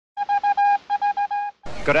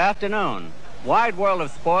Good afternoon. Wide World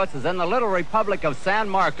of Sports is in the little republic of San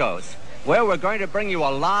Marcos, where we're going to bring you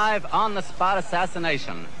a live, on-the-spot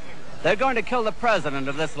assassination. They're going to kill the president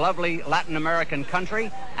of this lovely Latin American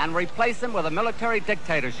country and replace him with a military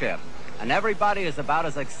dictatorship. And everybody is about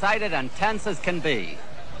as excited and tense as can be.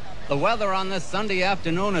 The weather on this Sunday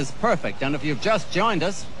afternoon is perfect, and if you've just joined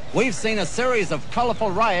us, we've seen a series of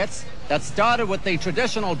colorful riots that started with the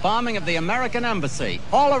traditional bombing of the American embassy.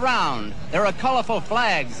 All around, there are colorful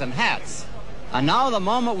flags and hats. And now the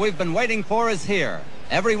moment we've been waiting for is here.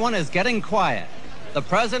 Everyone is getting quiet. The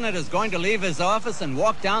president is going to leave his office and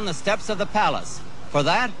walk down the steps of the palace. For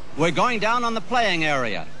that, we're going down on the playing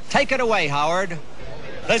area. Take it away, Howard.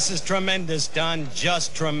 This is tremendous, Don,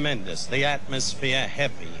 just tremendous. The atmosphere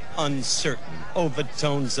heavy, uncertain,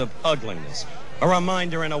 overtones of ugliness. A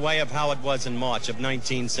reminder in a way of how it was in March of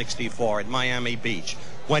 1964 at Miami Beach,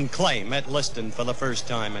 when Clay met Liston for the first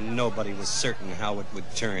time and nobody was certain how it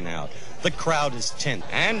would turn out. The crowd is tense,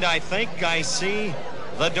 and I think I see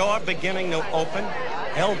the door beginning to open.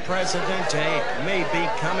 El Presidente may be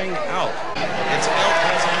coming out. It's El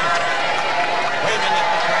Presidente, waving at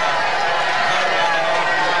the crowd.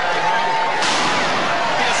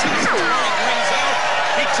 Yes, his flag rings out.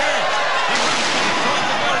 He turns. He runs back toward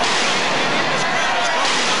the building. This crowd is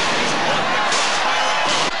going up. He's caught in the crossfire of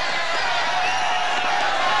bullets.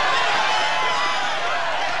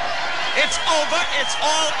 It's over. It's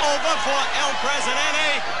all over for El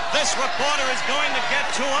Presidente. This reporter is going to get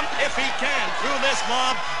to him, if he can, through this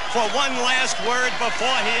mob for one last word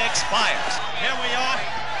before he expires. Here we are.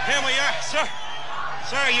 Here we are.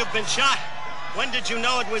 Sir, you've been shot. When did you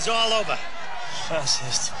know it was all over?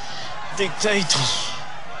 Fascist dictator.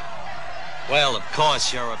 Well, of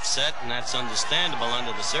course you're upset, and that's understandable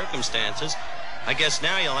under the circumstances. I guess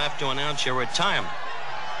now you'll have to announce your retirement.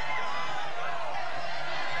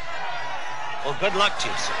 Well, good luck to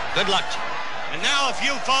you, sir. Good luck to you. And now, if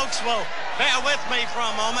you folks will bear with me for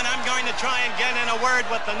a moment, I'm going to try and get in a word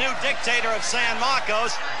with the new dictator of San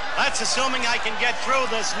Marcos. That's assuming I can get through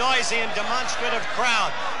this noisy and demonstrative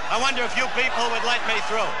crowd. I wonder if you people would let me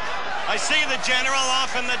through. I see the general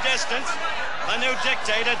off in the distance, the new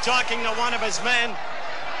dictator talking to one of his men.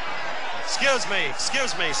 Excuse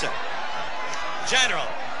me, sir. General,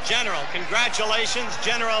 congratulations,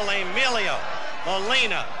 General Emilio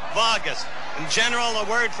Molina Vargas. And General, a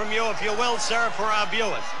word from you, if you will, sir, for our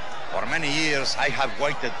viewers. For many years, I have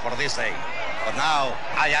waited for this day, but now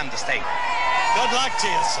I am the state. Good luck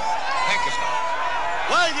to you, sir. Thank you, sir.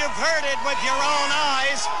 Well, you've heard it with your own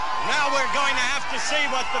eyes. Now we're going to have to see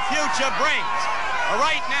what the future brings.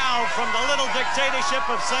 Right now, from the little dictatorship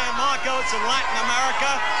of San Marcos in Latin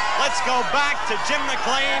America, let's go back to Jim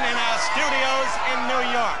McLean in our studios in New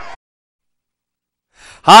York.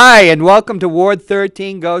 Hi, and welcome to Ward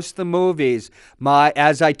 13 Goes to the Movies.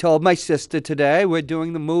 As I told my sister today, we're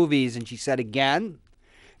doing the movies, and she said again.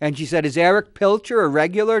 And she said, is Erich Pilcher a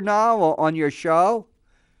regular now on your show?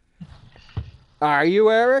 Are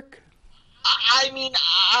you, Erich? I mean,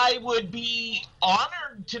 I would be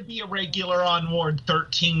honored to be a regular on Ward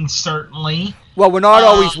 13, certainly. Well, we're not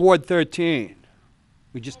always Ward 13.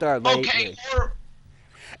 We just started lately. Okay,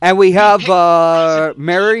 and we have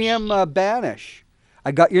Miriam Banash.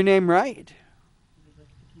 I got your name right.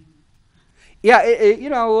 Yeah,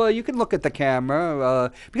 you can look at the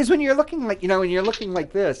camera because when you're looking like, when you're looking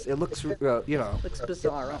like this, it looks, looks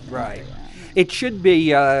bizarre. Right. It should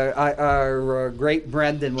be our great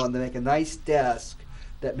Brendan wanted to make a nice desk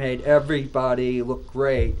that made everybody look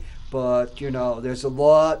great, but there's a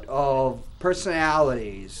lot of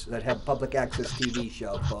personalities that have public access TV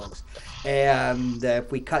show, folks. And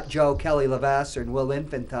if we cut Joe Kelly Lavasser and Will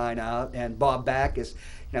Infantine out and Bob Backus,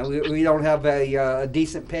 we don't have a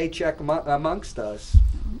decent paycheck amongst us.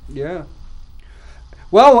 Yeah.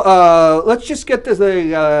 Well, let's just get to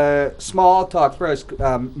the small talk first.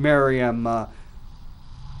 Miriam,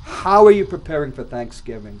 how are you preparing for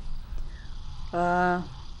Thanksgiving?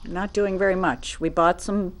 Not doing very much. We bought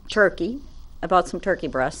some turkey. I bought some turkey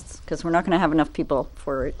breasts because we're not going to have enough people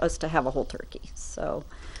for us to have a whole turkey. So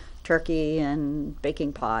turkey and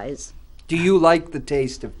baking pies. Do you like the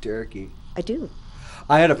taste of turkey? I do.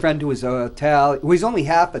 I had a friend who was Italian. Well, he's only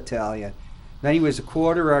half Italian. Then he was a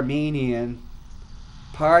quarter Armenian,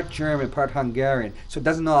 part German, part Hungarian. So it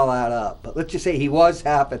doesn't all add up. But let's just say he was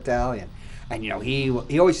half Italian. And, he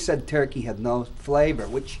always said turkey had no flavor,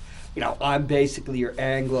 which, I'm basically your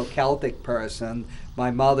Anglo-Celtic person.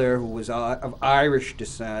 My mother, who was of Irish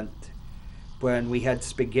descent, when we had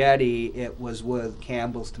spaghetti, it was with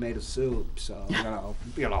Campbell's tomato soup. So,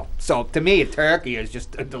 so to me, turkey is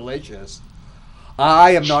just delicious.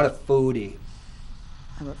 I am not a foodie.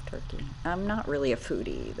 I love turkey. I'm not really a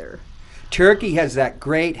foodie either. Turkey has that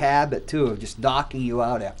great habit, too, of just knocking you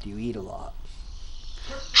out after you eat a lot.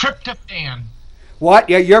 Tryptophan. What?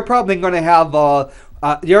 Yeah, you're probably going to have.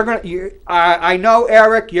 I know,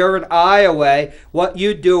 Eric. You're in Iowa. What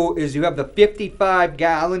you do is you have the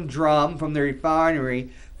 55-gallon drum from the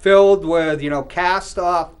refinery filled with,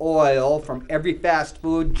 cast-off oil from every fast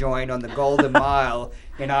food joint on the Golden Mile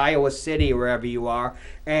in Iowa City, wherever you are,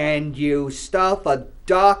 and you stuff a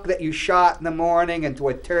duck that you shot in the morning into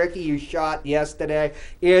a turkey you shot yesterday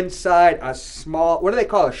inside a small, what do they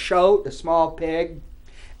call a shoat, a small pig?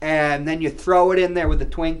 And then you throw it in there with the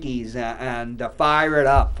Twinkies and fire it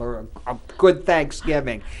up for a good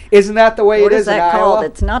Thanksgiving. Isn't that the way What it is is in that Iowa? called?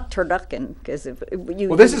 It's not turducken, because if you.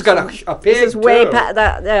 Well, this has got a pig, This is way too. past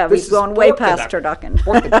that. Yeah, This we've is gone way pork past turducken.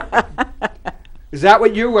 turducken. Is that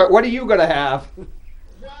what you were? What are you going to have?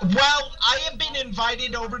 Well, I have been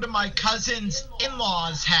invited over to my cousin's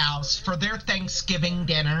in-laws' house for their Thanksgiving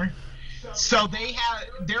dinner. So they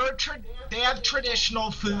have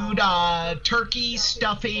traditional food, turkey,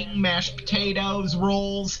 stuffing, mashed potatoes,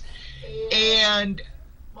 rolls, and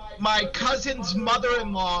my cousin's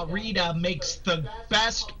mother-in-law, Rita, makes the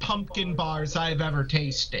best pumpkin bars I've ever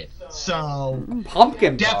tasted. So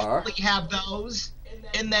Pumpkin bar? definitely have those.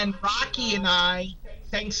 And then Rocky and I,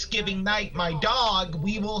 Thanksgiving night, my dog,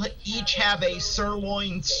 we will each have a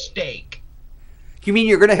sirloin steak. You mean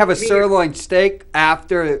you're going to have a sirloin steak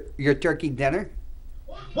after your turkey dinner?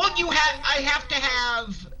 Well, I have to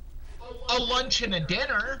have a lunch and a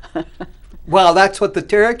dinner. Well, that's what the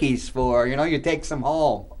turkey's for. You take some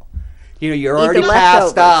home. You're Eat the already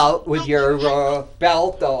passed leftovers. out with your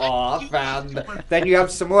belt off, and then you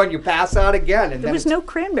have some more, and you pass out again. And There then was it's- no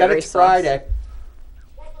cranberry Then it's sauce. Friday.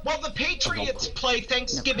 Well, the Patriots play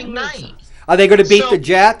Thanksgiving night. Are they going to beat So- the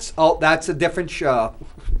Jets? Oh, that's a different show.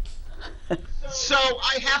 So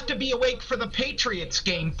I have to be awake for the Patriots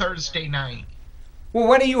game Thursday night. Well,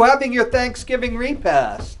 when are you having your Thanksgiving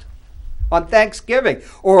repast? On Thanksgiving?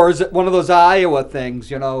 Or is it one of those Iowa things,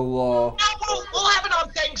 No, we'll have it on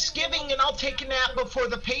Thanksgiving, and I'll take a nap before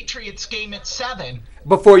the Patriots game at 7.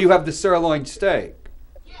 before you have the sirloin steak?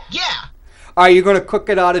 Yeah. Are you going to cook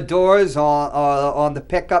it out of doors on the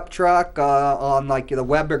pickup truck, on like the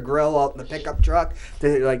Weber grill out in the pickup truck,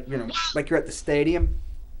 like you're at the stadium?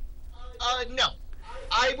 No.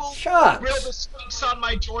 I will Shucks. grill the steaks on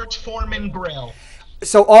my George Foreman grill.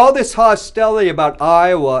 So all this hostility about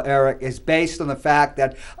Iowa, Eric, is based on the fact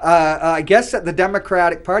that I guess that the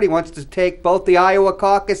Democratic Party wants to take both the Iowa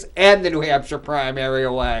caucus and the New Hampshire primary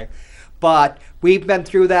away. But we've been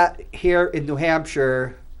through that here in New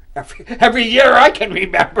Hampshire every year I can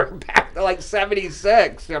remember, back to like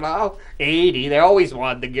 76, 80. They always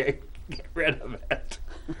wanted to get rid of it.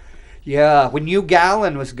 Yeah, when Hugh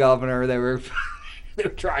Gallen was governor, they were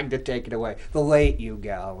trying to take it away. The late Hugh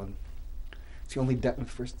Gallen. It's the only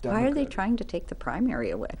first Democrat. Why are they trying to take the primary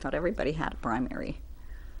away? I thought everybody had a primary.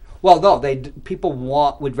 Well, no, people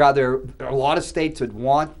would rather, a lot of states would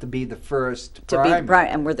want to be the first primary.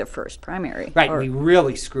 And we're the first primary. Right, Or- we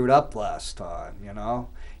really screwed up last time,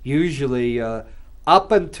 Usually,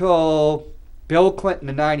 up until Bill Clinton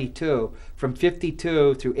in 92, from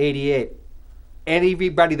 52 through 88,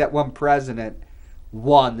 everybody that won president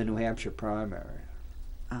won the New Hampshire primary.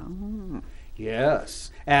 Oh.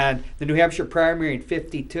 Yes. And the New Hampshire primary in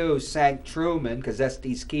 52 sank Truman because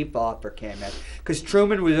Estes Kefauver came in. Because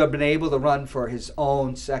Truman would have been able to run for his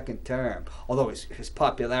own second term, although his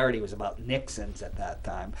popularity was about Nixon's at that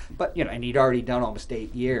time. But, and he'd already done almost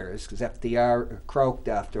 8 years because FDR croaked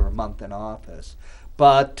after a month in office.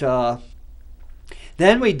 But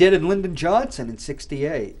then we did in Lyndon Johnson in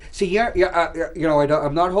 68. See,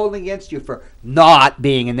 I'm not holding against you for not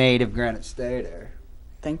being a native Granite Stater.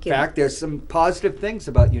 Thank In you. fact, there's some positive things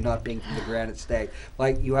about you not being from the Granite State.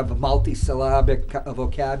 Like you have a multisyllabic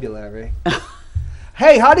vocabulary.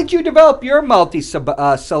 Hey, how did you develop your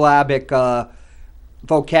multisyllabic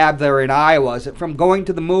vocabulary in Iowa? Is it from going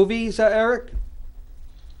to the movies, Eric?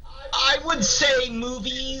 I would say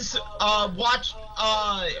movies,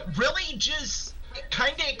 really just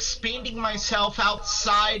kind of expanding myself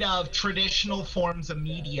outside of traditional forms of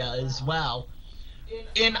media as well.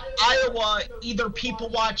 In Iowa, either people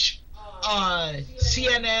watch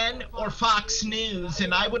CNN or Fox News,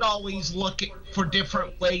 and I would always look for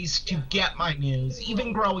different ways to get my news,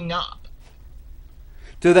 even growing up.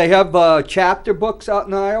 Do they have chapter books out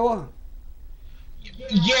in Iowa?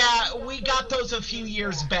 Yeah, we got those a few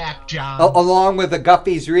years back, John. Along with the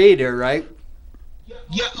Guffey's Reader, right?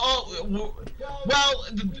 Yeah, well,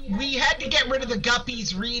 we had to get rid of the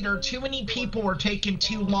Guppy's Reader. Too many people were taking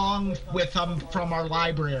too long with them from our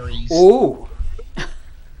libraries. Ooh.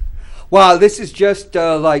 Well, this is just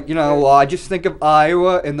like, I just think of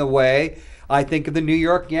Iowa in the way I think of the New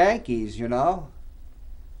York Yankees,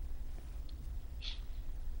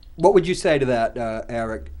 What would you say to that,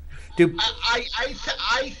 Erich?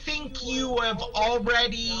 I think you have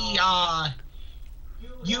already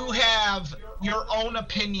you have your own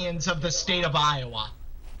opinions of the state of Iowa.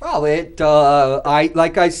 Well,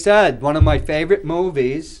 like I said, one of my favorite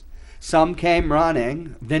movies, Some Came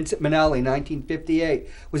Running, Vincent Minnelli, 1958,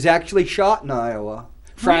 was actually shot in Iowa.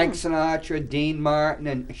 Frank Sinatra, Dean Martin,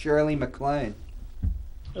 and Shirley MacLaine.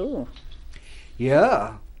 Ooh.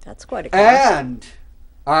 Yeah. That's quite a cast. And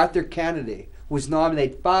Arthur Kennedy was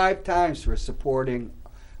nominated 5 times for a supporting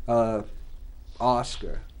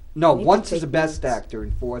Oscar. No, once as a Best Actor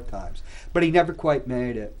and 4 times. But he never quite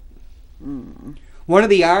made it. One of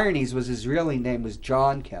the ironies was his real name was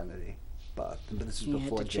John Kennedy. But this is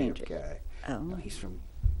before JFK. Oh. He's from...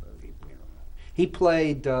 He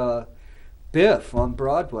played Biff on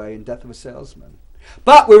Broadway in Death of a Salesman.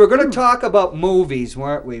 But we were going to talk about movies,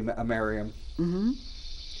 weren't we, Miriam? Mm-hmm.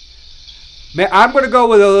 I'm going to go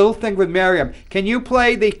with a little thing with Miriam. Can you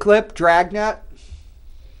play the clip, Dragnet?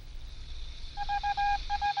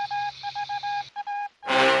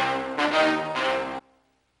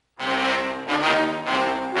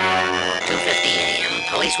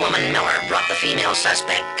 Policewoman Miller brought the female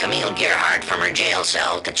suspect, Camille Gerhardt, from her jail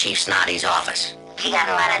cell to Chief Snotty's office. You got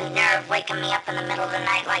a lot of nerve waking me up in the middle of the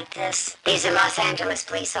night like this. These are Los Angeles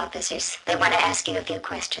police officers. They want to ask you a few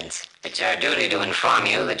questions. It's our duty to inform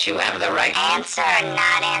you that you have the right... Answer or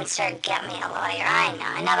not answer, get me a lawyer.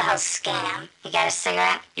 I know the whole scam. You got a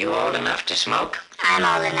cigarette? You old enough to smoke? I'm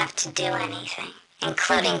old enough to do anything,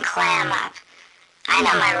 including clam up. I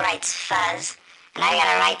know my rights, Fuzz, and I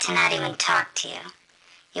got a right to not even talk to you.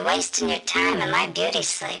 You're wasting your time in my beauty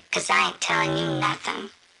sleep, 'cause I ain't telling you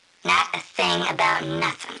nothing. Not a thing about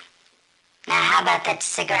nothing. Now, how about that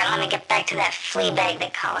cigarette? Let me get back to that flea bag they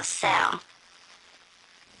call a cell.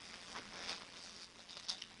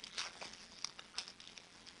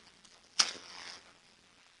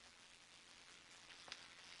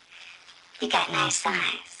 You got nice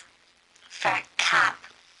eyes. For a cop.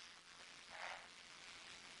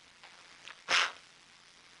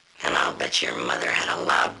 And I'll bet your mother had a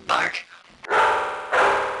loud bark.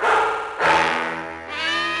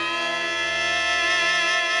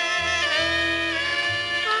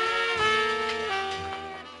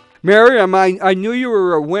 Miriam, I knew you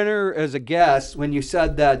were a winner as a guest when you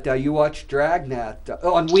said that you watched Dragnet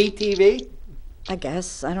on WeTV? I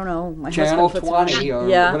guess. I don't know. My Channel husband puts 20 or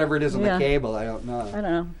Yeah. whatever it is on Yeah. the cable. I don't know. I don't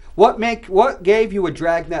know. What gave you a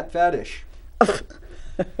Dragnet fetish?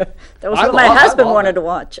 That was what my husband wanted to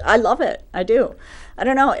watch. I love it. I do. I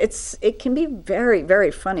don't know. It can be very,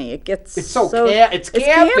 very funny. It gets It's it's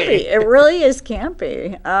campy. It really is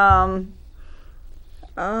campy.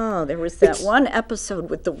 There was that one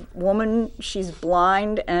episode with the woman, she's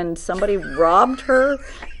blind, and somebody robbed her,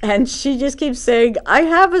 and she just keeps saying, "I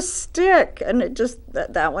have a stick," and it just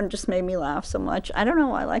that one just made me laugh so much. I don't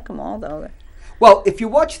know. I like them all though. Well, if you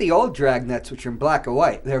watch the old Dragnets, which are in black and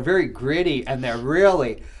white, they're very gritty, and they're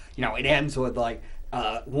really, it ends with like,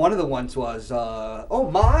 one of the ones was,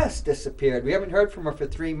 Ma's disappeared. We haven't heard from her for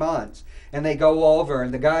 3 months. And they go over,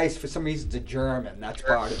 and the guy's, for some reason, a German. That's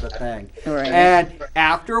part of the thing. Right. And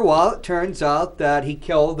after a while, it turns out that he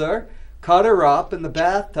killed her, cut her up in the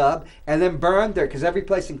bathtub, and then burned her, because every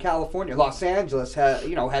place in California, Los Angeles,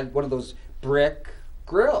 had one of those brick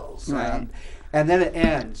grills. Right. And then it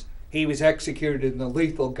ends. He was executed in the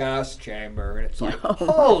lethal gas chamber, and it's like,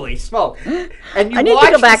 holy smoke! And I need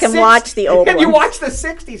to go back and watch the old And you ones. watch the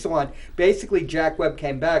 '60s one. Basically, Jack Webb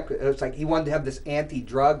came back. It was like he wanted to have this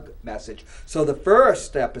anti-drug message. So the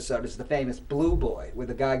first episode is the famous Blue Boy, where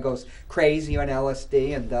the guy goes crazy on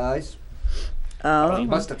LSD and dies. Oh, You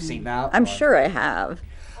must have seen that. I'm one. sure I have.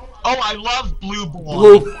 Oh, I love Blue Boy.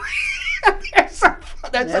 Blue Boy. That's so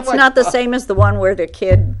It's much not the fun. same as the one where the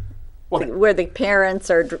kid, What? where the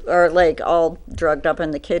parents are like all drugged up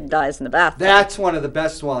and the kid dies in the bathtub. That's one of the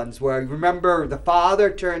best ones where, remember, the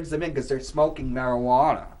father turns them in because they're smoking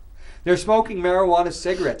marijuana. They're smoking marijuana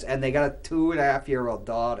cigarettes, and they got a 2.5-year-old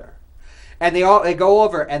daughter. And they go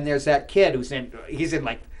over, and there's that kid he's in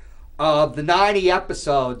like the 90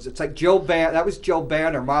 episodes. It's like that was Jill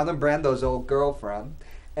Banner, Marlon Brando's old girlfriend.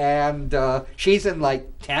 And she's in like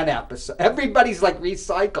 10 episodes. Everybody's like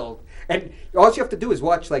recycled. And all you have to do is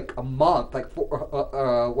watch like a month, like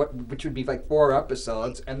which would be like 4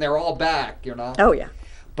 episodes, and they're all back, Oh yeah.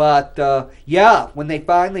 But when they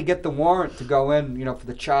finally get the warrant to go in, for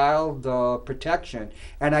the child protection,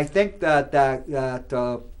 and I think that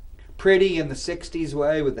pretty in the '60s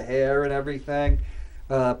way with the hair and everything,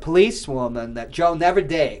 policewoman that Joe never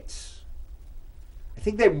dates. I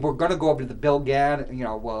think they were going to go over to the Bill Gannon,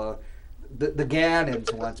 the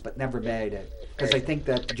Gannons once, but never made it. Because I think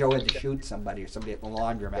that Joe had to shoot somebody or somebody at the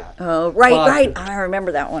laundromat. Oh, right. I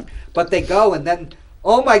remember that one. But they go, and then,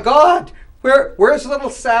 oh my God, where's little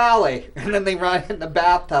Sally? And then they run in the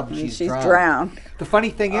bathtub, and she's drowned. The funny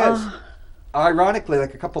thing is, ironically,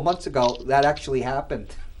 like a couple months ago, that actually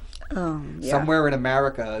happened. Oh, yeah. Somewhere in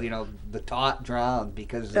America, the tot drowned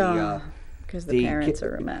because the parents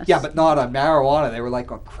are a mess. Yeah, but not on marijuana. They were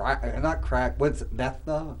like on crack, not crack. What's it, meth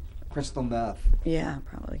though? Crystal meth. Yeah,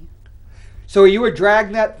 probably. So, are you a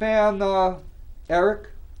Dragnet fan, Erich?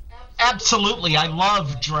 Absolutely, I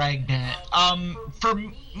love Dragnet. For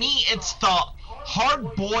me, it's the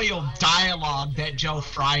hard-boiled dialogue that Joe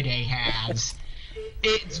Friday has.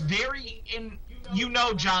 It's very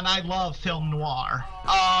John, I love film noir.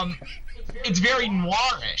 It's very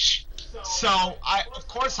noirish. So, of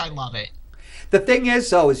course I love it. The thing is,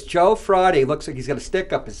 though, is Joe Friday looks like he's got a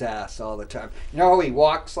stick up his ass all the time. You know how he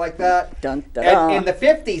walks like that? Dun, dun, dun. And in the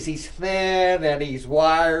 50s, he's thin and he's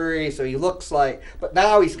wiry, so he looks like... But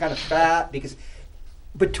now he's kind of fat because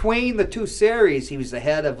between the two series, he was the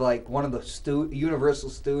head of like one of the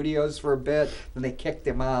Universal Studios for a bit, and they kicked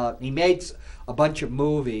him out. He made a bunch of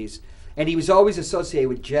movies, and he was always associated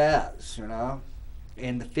with jazz,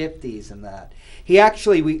 in the 50s and that. He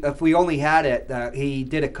actually, if we only had it, he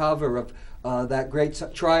did a cover of... that great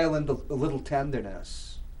Trial in a Little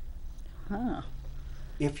Tenderness. Huh.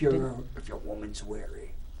 If your woman's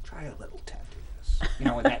weary, try a little tenderness.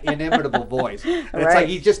 In that inimitable voice. And it's like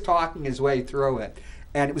he's just talking his way through it.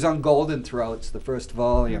 And it was on Golden Throats, the first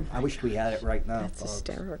volume. I wish we had it right now. That's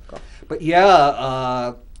hysterical. But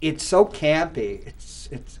yeah, it's so campy. It's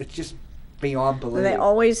just beyond belief. And they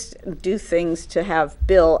always do things to have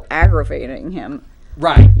Bill aggravating him.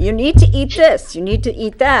 Right. You need to eat this. You need to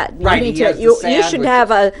eat that.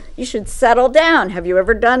 You should settle down. Have you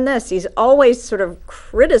ever done this? He's always sort of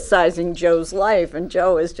criticizing Joe's life, and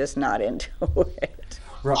Joe is just not into it.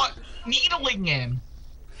 Right. Needling him.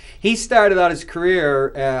 He started out his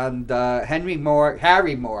career and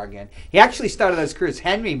Harry Morgan. He actually started out his career as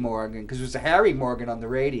Henry Morgan because there was a Harry Morgan on the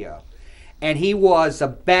radio. And he was a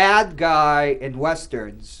bad guy in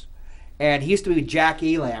Westerns. And he used to be Jack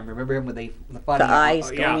Elam. Remember him with the funny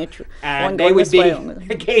eyes going into and they would be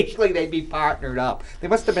occasionally they'd be partnered up. They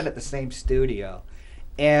must have been at the same studio.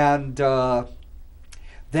 And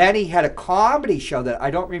then he had a comedy show that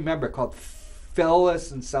I don't remember called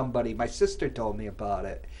Phyllis and somebody. My sister told me about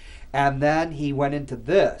it. And then he went into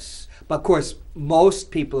this. But of course,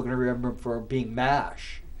 most people are going to remember him for being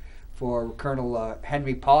MASH, for Colonel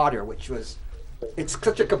Henry Potter, which was. It's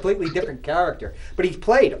such a completely different character. But he's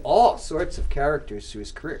played all sorts of characters through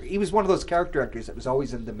his career. He was one of those character actors that was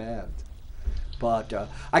always in demand. But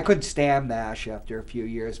I couldn't stand MASH after a few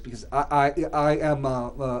years because I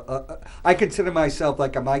consider myself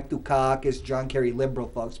like a Mike Dukakis, John Kerry liberal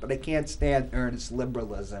folks, but I can't stand earnest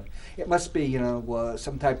liberalism. It must be,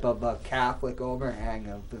 some type of Catholic overhang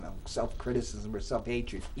of self-criticism or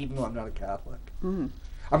self-hatred, even though I'm not a Catholic. Mm.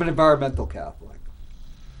 I'm an environmental Catholic.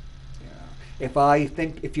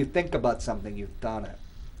 If you think about something, you've done it.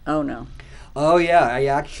 Oh no. Oh yeah, I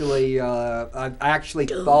actually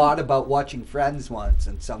thought about watching Friends once,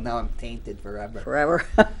 and so now I'm tainted forever. Forever.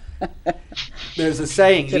 There's a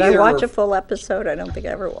saying. Did I watch a full episode? I don't think I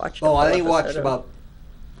ever watched. Oh, I only watched about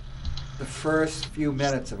the first few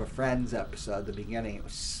minutes of a Friends episode. The beginning.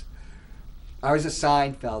 I was a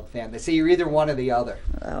Seinfeld fan. They say you're either one or the other.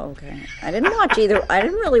 Oh, okay. I didn't watch either. I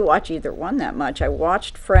didn't really watch either one that much. I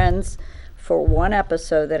watched Friends for one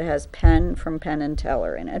episode that has Penn from Penn and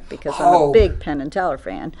Teller in it because I'm a big Penn and Teller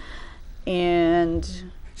fan.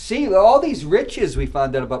 And see all these riches we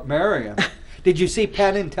found out about Miriam. Did you see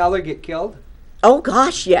Penn and Teller get killed? Oh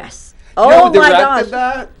gosh, yes. Who directed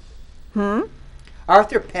that? Hmm?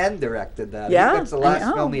 Arthur Penn directed that. Yeah, that's the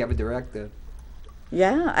last film he ever directed.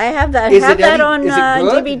 Yeah, I have that. I have that on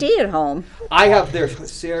DVD at home. I have their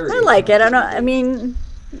series. I like it. I mean,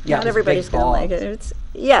 not everybody's gonna like it.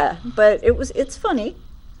 But it's funny.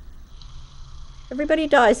 Everybody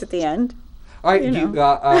dies at the end. All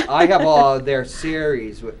right, I have their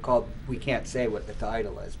series called. We can't say what the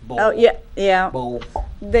title is. Bowl. Oh yeah. Bowl.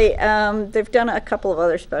 They've done a couple of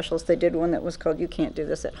other specials. They did one that was called "You Can't Do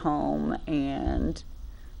This at Home," and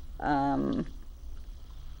I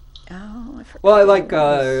forgot. Well, I like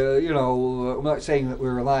I'm not saying that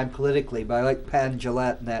we're aligned politically, but I like Penn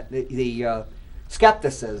Jillette and that the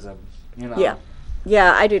skepticism. Yeah.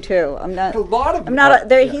 Yeah, I do too. I'm not. A lot of I'm not.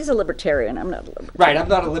 yeah. He's a libertarian. I'm not a libertarian. Right, I'm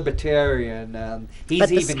not a libertarian. He's But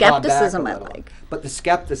the even gone back skepticism a I little. like. But the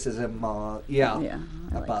skepticism, yeah, I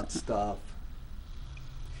like about that. stuff.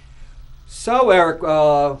 So, Eric,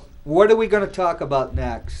 what are we going to talk about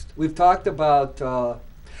next? We've talked about.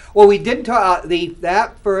 Well, we didn't talk.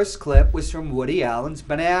 That first clip was from Woody Allen's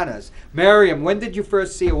Bananas. Miriam, when did you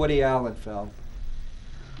first see a Woody Allen film?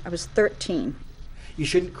 I was 13. You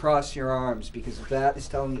shouldn't cross your arms because that is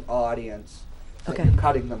telling the audience that Okay. you're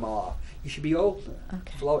cutting them off. You should be open.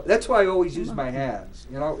 Okay. Flow. That's why I always use my hands.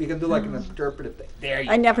 You know, you can do like an interpretive thing. There you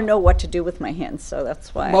I never go. know what to do with my hands, so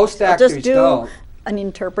that's why Most I'll actors just do don't. an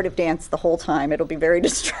interpretive dance the whole time. It'll be very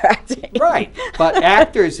distracting. Right, but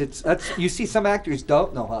actors, you see some actors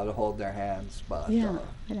don't know how to hold their hands, but Yeah,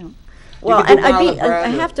 I don't. Well, could and do Marlon I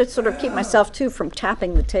Brando. have to sort of keep myself too from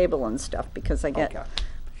tapping the table and stuff because I get. Okay.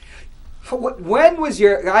 When was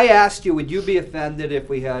I asked you, would you be offended if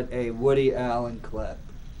we had a Woody Allen clip?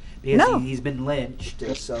 Because No. he's been lynched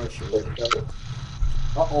socially.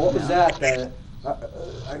 What was that?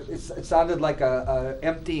 It sounded like a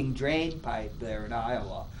emptying drain pipe there in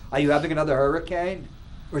Iowa. Are you having another hurricane?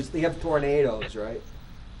 Or they have tornadoes, right?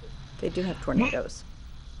 They do have tornadoes.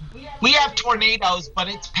 We have tornadoes, but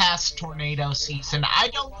it's past tornado season. I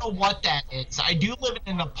don't know what that is. I do live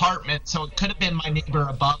in an apartment, so it could have been my neighbor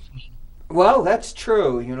above me. Well, that's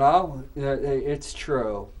true, you know. It's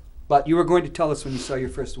true. But you were going to tell us when you saw your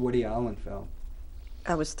first Woody Allen film.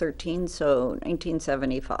 I was 13, so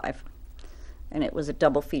 1975. And it was a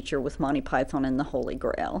double feature with Monty Python and the Holy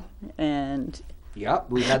Grail. And Yep,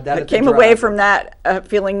 we had that I at the came away drive-in. from that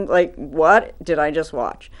feeling like, what did I just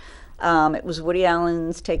watch? It was Woody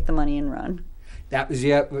Allen's Take the Money and Run. That was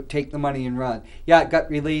Take the Money and Run. Yeah, it got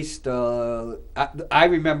released. I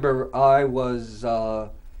remember I was,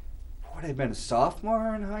 what had I been, a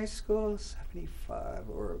sophomore in high school? 75,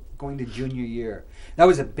 or going to junior year. That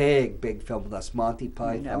was a big film with us, Monty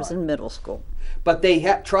Python. I was in middle school. But they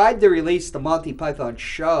tried to release the Monty Python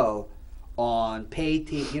show on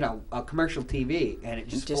commercial TV, and it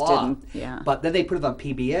just flopped. Didn't, yeah. But then they put it on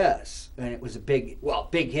PBS, and it was a big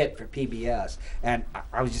hit for PBS, and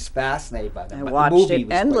I was just fascinated by that. I But the watched movie it was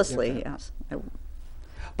quite endlessly, different. yes.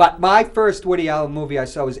 But my first Woody Allen movie I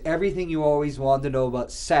saw was Everything You Always Wanted to Know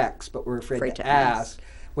About Sex, but were afraid to ask,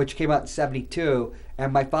 which came out in '72.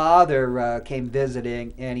 And my father came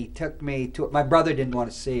visiting, and he took me to it. My brother didn't want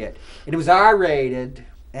to see it. And it was R-rated,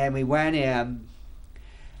 and we went in,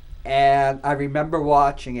 and I remember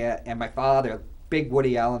watching it, and my father, big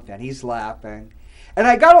Woody Allen fan, he's laughing. And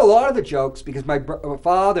I got a lot of the jokes because my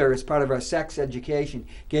father, as part of our sex education,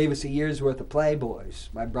 gave us a year's worth of Playboys,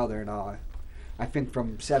 my brother and I think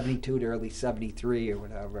from 72 to early 73 or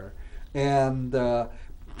whatever. And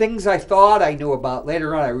things I thought I knew about,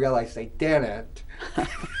 later on I realized I didn't.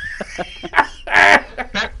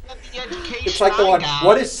 It's like the one,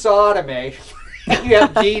 what is sodomy? You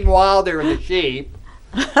have Gene Wilder and the sheep.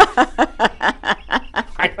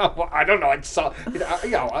 I don't know. It's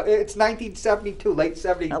it's 1972, late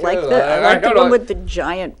 72. I like the one with the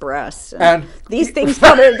giant breasts. And these things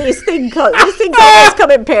always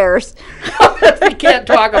come in pairs. We can't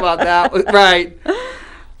talk about that, right?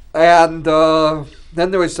 And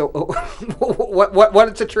then there was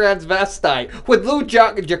what's a transvestite with Lou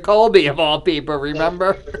Jacoby of all people?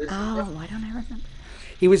 Remember? Oh, why don't I remember?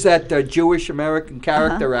 He was that Jewish American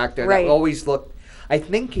character actor right. that always looked. I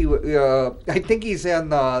think he's in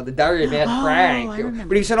the Diary of Anne Frank, I remember.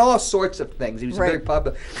 but he's in all sorts of things. He was Right. very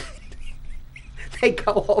popular. They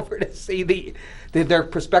go over to see their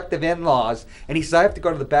prospective in-laws, and he says, "I have to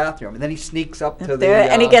go to the bathroom," and then he sneaks up to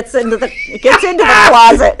and he gets into the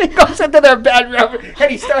closet. He goes into their bedroom,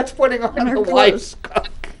 and he starts putting on the wife's coat.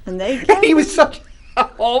 And he was such a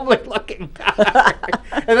homely-looking guy.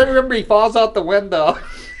 And then remember, he falls out the window.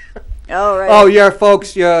 Oh, right. Oh, yeah,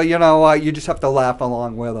 folks, you know, you just have to laugh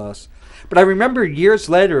along with us. But I remember years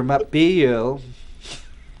later, I'm at BU,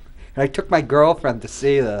 and I took my girlfriend to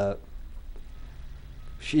see that.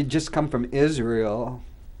 She had just come from Israel.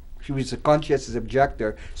 She was a conscientious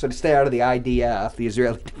objector, so to stay out of the IDF, the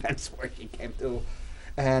Israeli Defense Force, she came to.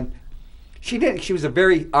 And she was a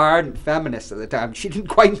very ardent feminist at the time. She didn't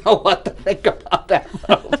quite know what to think about that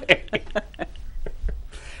movie.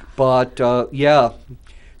 But, yeah.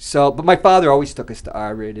 So, but my father always took us to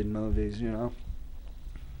R-rated movies, you know.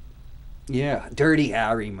 Yeah, Dirty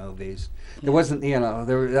Harry movies. There wasn't,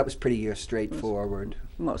 that was pretty straightforward.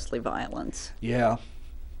 Mostly violence. Yeah.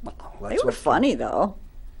 Well, They were funny, though.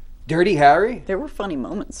 Dirty Harry? There were funny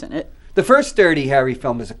moments in it. The first Dirty Harry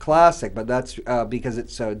film is a classic, but that's because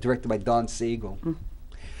it's directed by Don Siegel.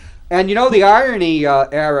 And you know the irony,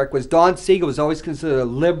 Erich, was Don Siegel was always considered a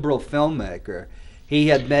liberal filmmaker. He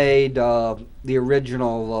had made the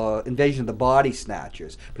original Invasion of the Body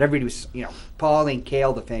Snatchers, but everybody was, Pauline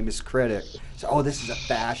Kael, the famous critic, said, "Oh, this is a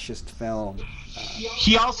fascist film."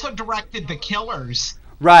 He also directed The Killers.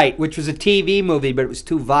 Right, which was a TV movie, but it was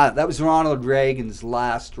too violent. That was Ronald Reagan's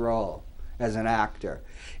last role as an actor.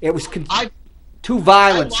 It was too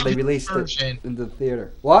violent, so they released it in the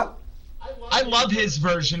theater. What? I love his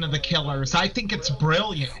version of The Killers. I think it's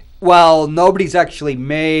brilliant. Well, nobody's actually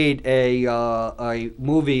made a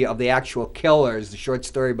movie of the actual killers, the short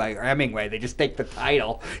story by Hemingway. They just take the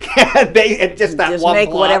title and just one make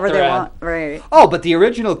plot whatever thread. they want. Right. Oh, but the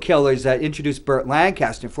original Killers that introduced Burt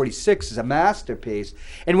Lancaster in '46 is a masterpiece.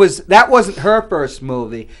 And that wasn't her first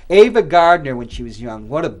movie. Ava Gardner, when she was young,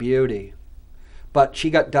 what a beauty. But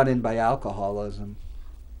she got done in by alcoholism.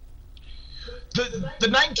 The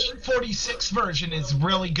 1946 version is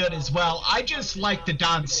really good as well. I just like the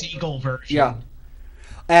Don Siegel version. Yeah.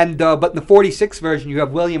 And but in the 46 version, you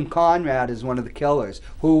have William Conrad as one of the killers,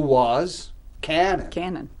 who was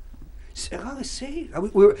Cannon. Oh, see,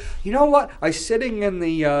 you know what? I was sitting in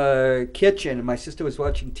the kitchen, and my sister was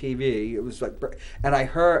watching TV. It was like, and I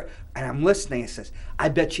heard, and I'm listening. It says, "I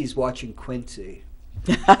bet she's watching Quincy."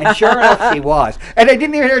 And sure enough, she was. And I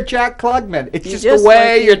didn't even hear Jack Klugman. It's just the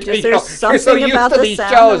way you're so used to these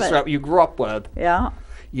shows that you grew up with. Yeah.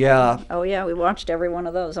 Yeah. Oh, yeah, we watched every one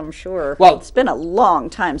of those, I'm sure. Well, it's been a long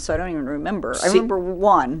time, so I don't even remember. I remember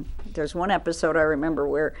one. There's one episode I remember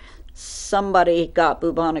where somebody got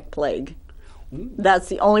bubonic plague. That's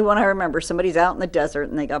the only one I remember. Somebody's out in the desert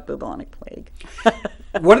and they got bubonic plague.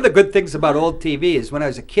 One of the good things about old TV is when I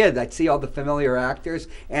was a kid, I'd see all the familiar actors,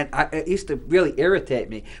 and it used to really irritate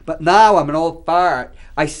me. But now I'm an old fart.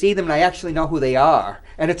 I see them and I actually know who they are,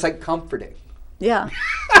 and it's like comforting. Yeah,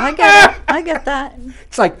 I get it. I get that.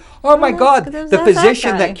 It's like, oh my God, the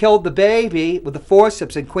physician that killed the baby with the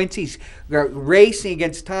forceps, and Quincy's racing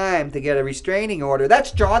against time to get a restraining order.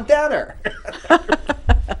 That's John Denner.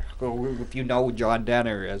 If you know who John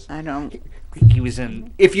Denner is. I don't. He was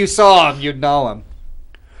in, if you saw him, you'd know him.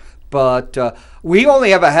 But we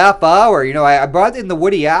only have a half hour. I brought in the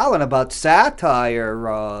Woody Allen about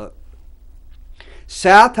satire.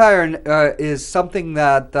 Satire is something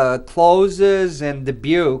that closes in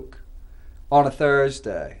Dubuque on a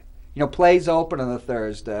Thursday. Plays open on a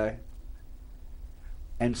Thursday.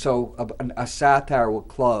 And so a satire will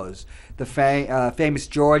close. The famous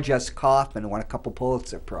George S. Kaufman, who won a couple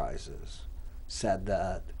Pulitzer Prizes, said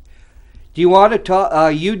that. Do you want to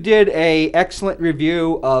talk? You did a excellent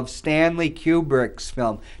review of Stanley Kubrick's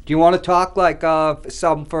film. Do you want to talk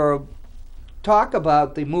talk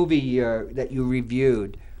about the movie that you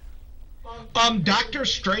reviewed? Dr.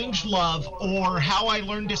 Strangelove, or How I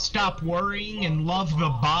Learned to Stop Worrying and Love the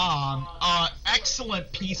Bomb. Excellent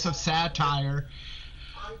piece of satire.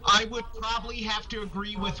 I would probably have to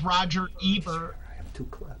agree with Roger Ebert. I am too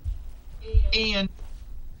clever. And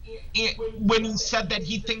when he said that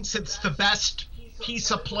he thinks it's the best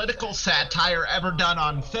piece of political satire ever done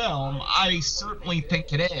on film, I certainly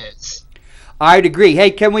think it is. I'd agree.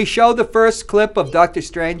 Hey, can we show the first clip of Dr.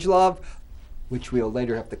 Strangelove, which we'll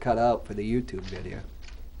later have to cut out for the YouTube video?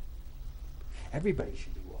 Everybody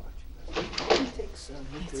should be watching this.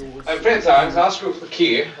 Prince Irons, ask you for the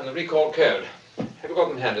key and the recall code. Have you got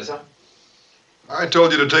them handy, sir? I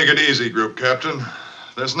told you to take it easy, Group Captain.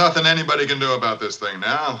 There's nothing anybody can do about this thing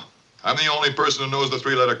now. I'm the only person who knows the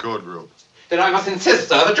three-letter code group. Then I must insist,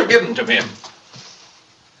 sir, that you give them to me.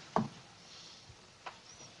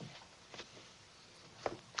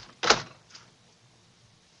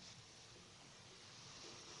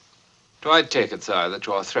 Do I take it, sir, that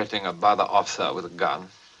you are threatening a brother officer with a gun?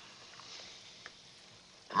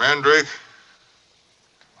 Mandrake,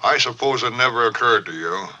 I suppose it never occurred to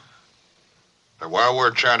you that while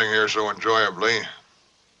we're chatting here so enjoyably,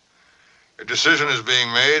 a decision is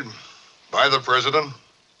being made by the President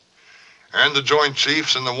and the Joint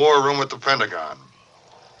Chiefs in the war room at the Pentagon.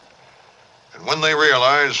 And when they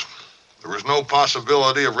realize there is no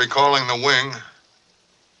possibility of recalling the wing,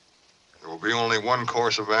 there will be only one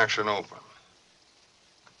course of action open.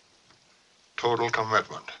 Total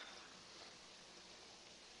commitment.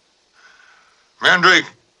 Mandrake,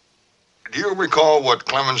 do you recall what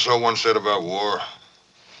Clemenceau once said about war?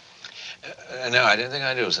 No, I didn't think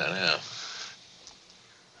I do, sir, no.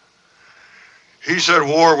 He said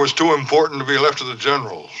war was too important to be left to the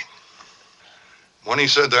generals. When he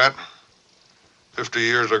said that, 50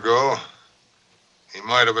 years ago, he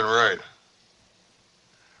might have been right.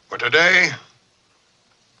 But today,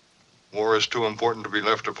 war is too important to be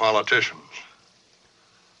left to politicians.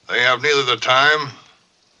 They have neither the time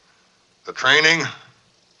the training,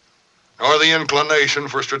 nor the inclination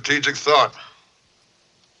for strategic thought.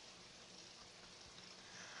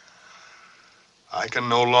 I can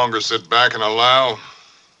no longer sit back and allow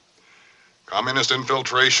communist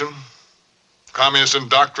infiltration, communist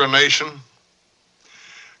indoctrination,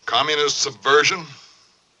 communist subversion,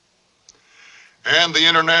 and the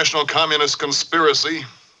international communist conspiracy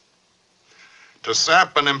to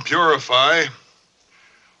sap and impurify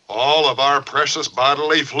all of our precious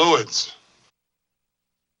bodily fluids.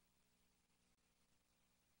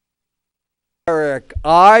 Eric,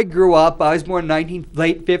 I grew up, I was born in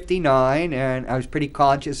late 59, and I was pretty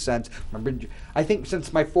conscious since, I think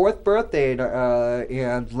since my 4th birthday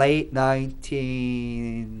in late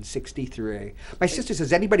 1963. My sister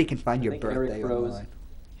says anybody can find your birthday online.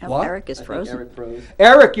 What? Eric is frozen. Eric froze.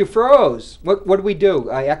 Eric, you froze. What do we do?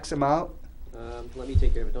 I X him out? Let me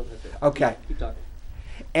take care of it. Don't have to. Okay. Keep talking.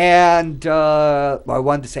 And I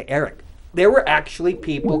wanted to say, Eric, there were actually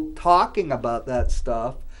people talking about that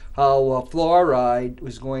stuff, how fluoride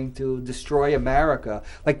was going to destroy America,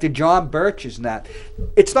 like the John Birches and that.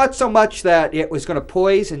 It's not so much that it was going to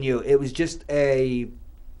poison you, it was just the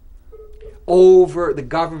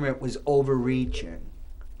government was overreaching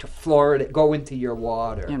to fluoride, go into your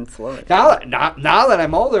water. In Florida. Now that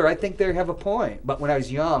I'm older, I think they have a point. But when I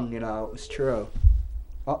was young, it was true.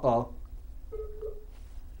 Uh-oh.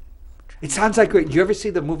 It sounds like, did you ever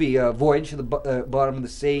see the movie Voyage to the Bottom of the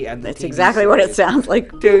Sea? And that's exactly what it sounds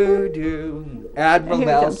like. Admiral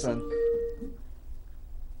Nelson.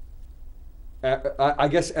 I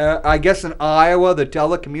guess in Iowa the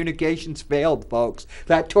telecommunications failed, folks.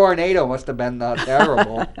 That tornado must have been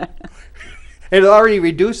terrible. It already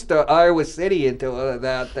reduced the Iowa City into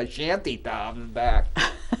the shanty town back.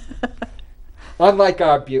 Unlike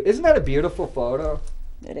our isn't that a beautiful photo?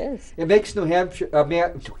 It is. It makes New Hampshire, well,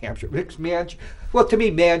 to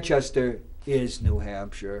me, Manchester is New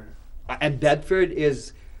Hampshire. And Bedford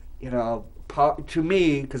is, to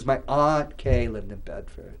me, because my Aunt Kay lived in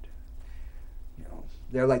Bedford.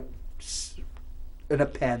 They're like an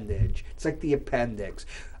appendage. It's like the appendix.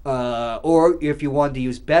 Or if you wanted to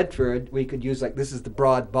use Bedford, we could use this is the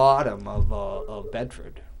broad bottom of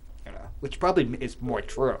Bedford, which probably is more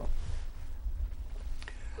true.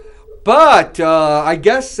 But I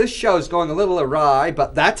guess this show is going a little awry,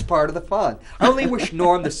 but that's part of the fun. I only wish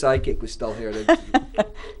Norm the Psychic was still here to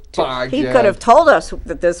barge in. He could have told us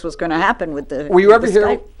that this was going to happen with the. Were you ever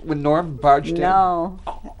here when Norm barged in? No,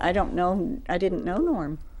 I don't know. I didn't know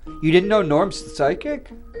Norm. You didn't know Norm's the Psychic?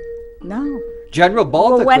 No. General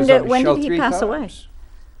Baltic was on the show 3 times. When did he pass away?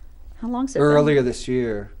 How long's it been? Earlier this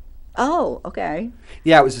year. Oh, okay.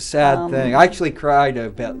 Yeah, it was a sad thing. I actually cried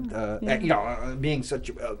about, being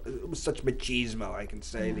such machismo. I can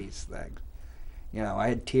say these things. I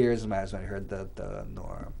had tears in my eyes when I heard the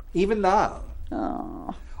Norm. Even now.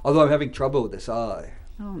 Oh. Although I'm having trouble with this eye.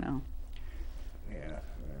 Oh no. Yeah.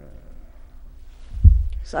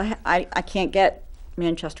 So I can't get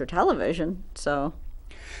Manchester television, so.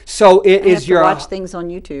 So it is your. I have to watch things on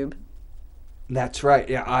YouTube. That's right.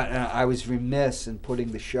 Yeah, I was remiss in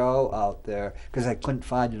putting the show out there because I couldn't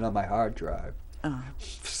find it on my hard drive. Oh.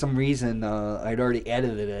 For some reason, I'd already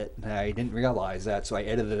edited it, and I didn't realize that, so I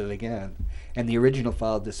edited it again, and the original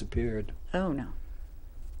file disappeared. Oh no.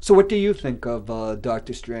 So, what do you think of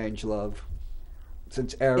Dr. Strangelove?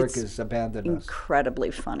 Since Erich has abandoned us.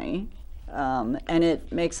 Incredibly funny. And it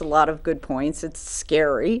makes a lot of good points. It's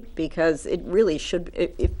scary because it really should.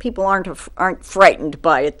 If people aren't frightened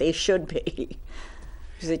by it, they should be.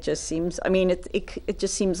 Because it just seems. I mean, it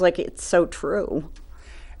just seems like it's so true.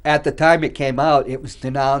 At the time it came out, it was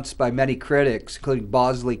denounced by many critics, including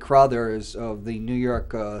Bosley Crothers of the New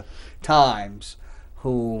York Times,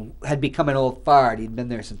 who had become an old fart. He'd been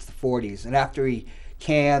there since the 40s, and after he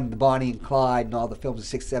canned the Bonnie and Clyde and all the films of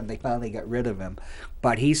 67, they finally got rid of him.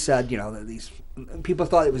 But he said, that these people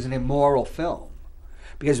thought it was an immoral film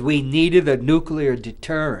because we needed a nuclear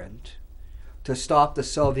deterrent to stop the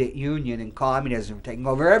Soviet Union and communism from taking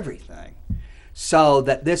over everything. So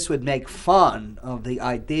that this would make fun of the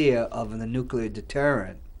idea of the nuclear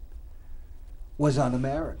deterrent was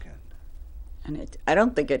un-American. And I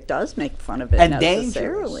don't think it does make fun of it and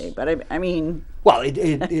necessarily. Dangerous. But I mean... Well, it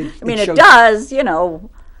does,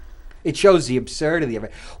 It shows the absurdity of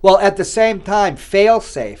it. Well, at the same time,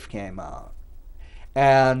 Failsafe came out.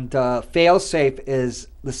 And Failsafe is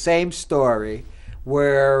the same story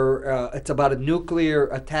where it's about a nuclear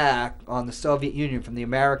attack on the Soviet Union from the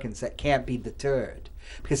Americans that can't be deterred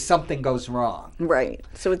because something goes wrong. Right.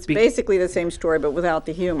 So it's basically the same story but without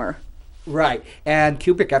the humor. Right. And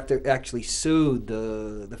Kubrick actually sued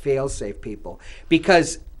the Failsafe people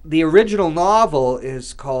because the original novel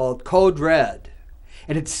is called Code Red.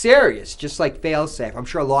 And it's serious, just like Failsafe. I'm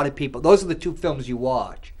sure a lot of people, those are the two films you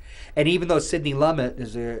watch. And even though Sidney Lumet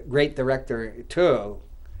is a great director too,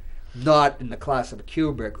 not in the class of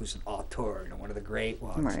Kubrick, who's an auteur, one of the great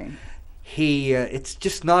ones. Right. It's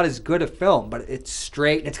just not as good a film, but it's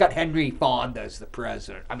straight. It's got Henry Fonda as the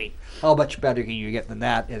president. I mean, how much better can you get than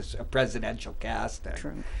that as a presidential casting?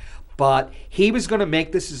 True. But he was going to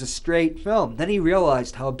make this as a straight film. Then he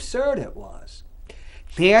realized how absurd it was.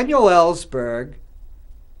 Daniel Ellsberg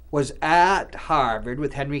was at Harvard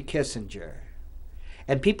with Henry Kissinger.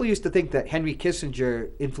 And people used to think that Henry Kissinger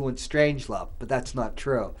influenced Strangelove, but that's not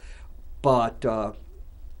true. But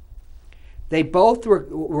they both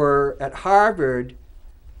were at Harvard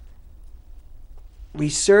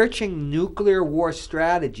researching nuclear war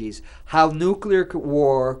strategies, how nuclear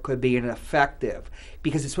war could be ineffective,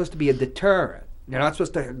 because it's supposed to be a deterrent. You're not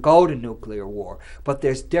supposed to go to nuclear war, but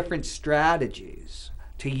there's different strategies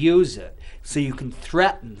to use it. So you can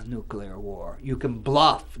threaten nuclear war. You can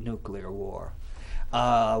bluff nuclear war. In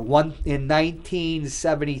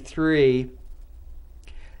 1973,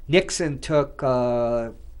 Nixon took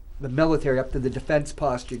the military up to the defense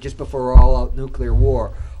posture just before all-out nuclear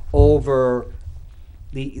war over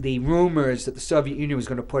the rumors that the Soviet Union was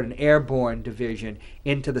going to put an airborne division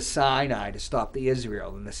into the Sinai to stop the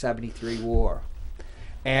Israel in the 73 war.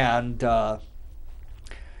 And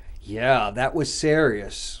yeah, that was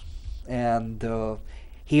serious. And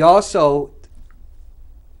he also,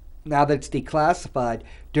 now that it's declassified,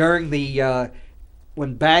 during the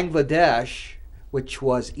when Bangladesh, which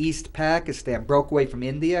was East Pakistan, broke away from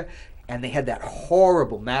India, and they had that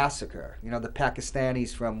horrible massacre. The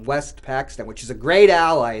Pakistanis from West Pakistan, which is a great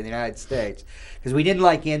ally in the United States, because we didn't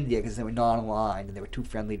like India because they were non-aligned and they were too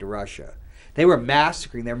friendly to Russia. They were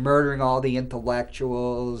massacring, they're murdering all the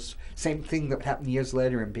intellectuals. Same thing that happened years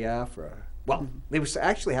later in Biafra. Well, they were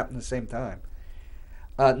actually happening at the same time.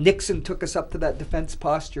 Nixon took us up to that defense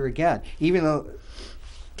posture again, even though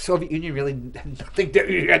the Soviet Union really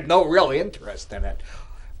had no real interest in it.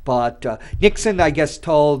 But Nixon, I guess,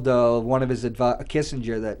 told one of his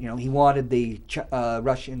Kissinger that he wanted the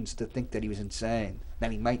Russians to think that he was insane,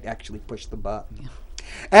 that he might actually push the button. Yeah.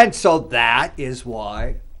 And so that is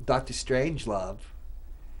why Dr. Strangelove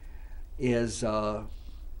is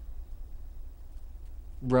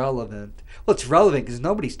relevant. Well, it's relevant because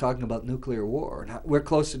nobody's talking about nuclear war. We're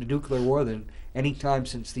closer to nuclear war than any time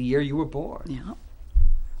since the year you were born. Yeah.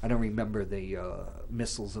 I don't remember the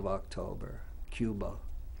missiles of October, Cuba.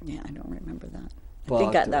 Yeah, I don't remember that.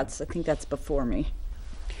 But, I think that's before me.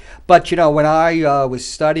 But when I was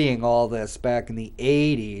studying all this back in the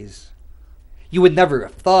 80s, you would never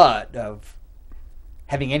have thought of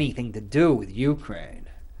having anything to do with Ukraine,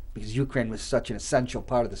 because Ukraine was such an essential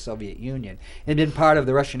part of the Soviet Union and been part of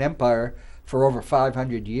the Russian Empire for over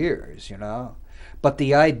 500 years, But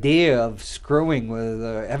the idea of screwing with,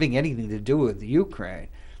 having anything to do with Ukraine,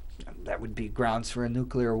 that would be grounds for a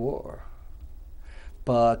nuclear war.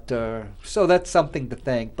 But, so that's something to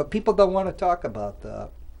think. But people don't want to talk about that.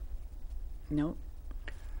 No.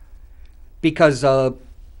 Because,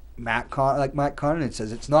 Matt Condon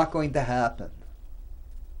says, it's not going to happen.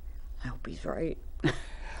 I hope he's right.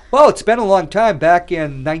 Well, it's been a long time. Back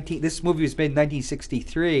in this movie was made in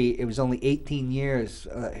 1963. It was only 18 years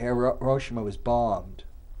Hiroshima was bombed.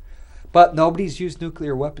 But nobody's used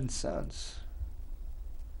nuclear weapons since.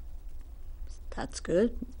 That's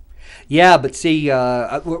good. Yeah, but see,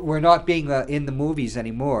 we're not being in the movies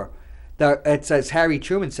anymore. It's as Harry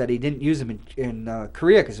Truman said, he didn't use them in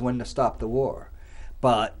Korea because he wanted to stop the war.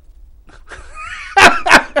 But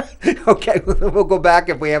okay, we'll go back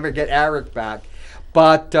if we ever get Erich back.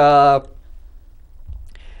 But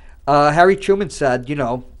Harry Truman said,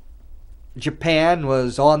 Japan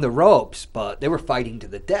was on the ropes, but they were fighting to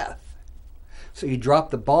the death. So you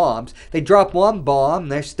drop the bombs. They drop one bomb,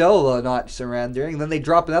 they're still not surrendering. Then they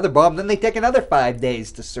drop another bomb, then they take another 5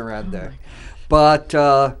 days to surrender. But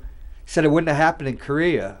said it wouldn't have happened in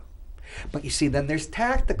Korea. But you see, then there's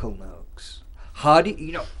tactical nukes. How do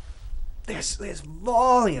you, there's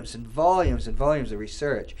volumes and volumes and volumes of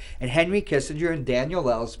research. And Henry Kissinger and Daniel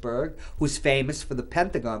Ellsberg, who's famous for the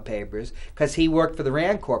Pentagon Papers, because he worked for the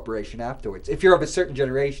Rand Corporation afterwards. If you're of a certain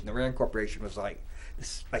generation, the Rand Corporation was like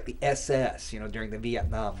the SS, during the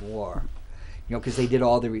Vietnam War, because they did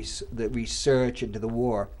all the research into the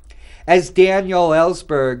war. As Daniel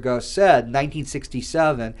Ellsberg said, in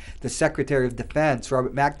 1967, the Secretary of Defense,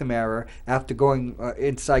 Robert McNamara, after going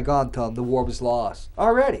in Saigon, told him the war was lost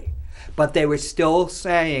already. But they were still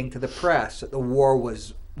saying to the press that the war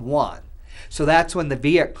was won. So that's when the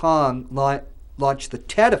Viet Cong launched the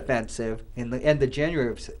Tet Offensive in the end of January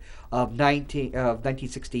of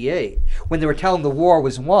 1968, when they were telling the war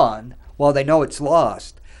was won, while they know it's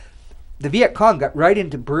lost. The Viet Cong got right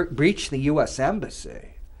into breach the U.S.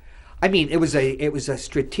 Embassy. I mean, it was a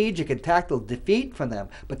strategic and tactical defeat for them,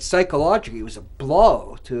 but psychologically it was a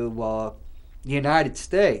blow to the United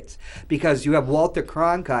States, because you have Walter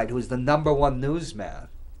Cronkite, who was the #1 newsman,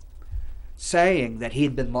 saying that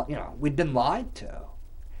we'd been lied to.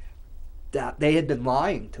 That they had been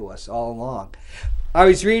lying to us all along. I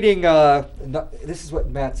was reading, this is what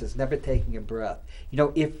Matt says, never taking a breath.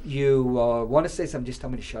 If you want to say something, just tell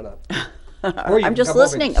me to shut up. I'm just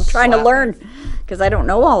listening. I'm trying to learn, because I don't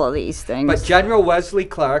know all of these things. But General Wesley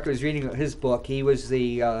Clark, I was reading his book. He was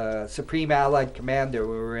the Supreme Allied Commander.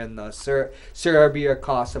 We were in Serbia,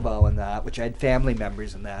 Kosovo, and that, which I had family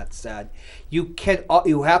members in that. Said you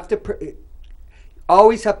always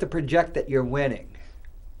have to project that you're winning,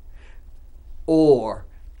 or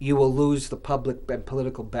you will lose the public and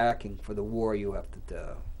political backing for the war you have to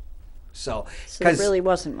do. So there really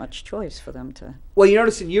wasn't much choice for them to... Well, you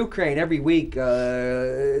notice in Ukraine, every week,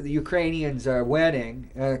 the Ukrainians are winning,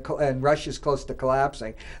 and Russia's close to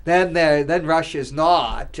collapsing. Then Russia's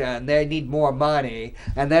not, and they need more money.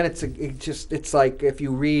 And then it's like if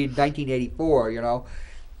you read 1984,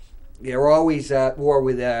 they're always at war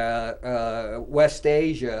with West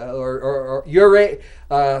Asia or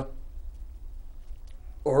Eurasia.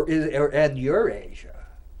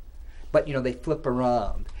 But they flip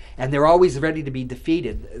around. And they're always ready to be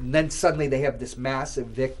defeated. And then suddenly they have this massive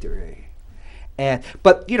victory.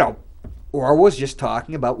 But Orwell's just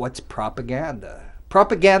talking about what's propaganda.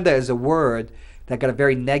 Propaganda is a word that got a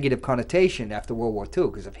very negative connotation after World War II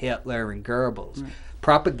because of Hitler and Goebbels. Right.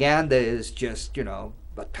 Propaganda is just, a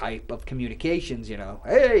type of communications,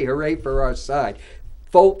 hey, hooray for our side.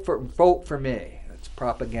 Vote for me. It's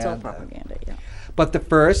propaganda. It's all propaganda, yeah. But the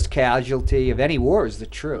first casualty of any war is the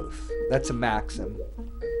truth. That's a maxim.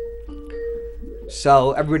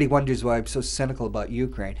 So everybody wonders why I'm so cynical about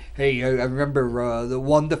Ukraine. Hey, I remember the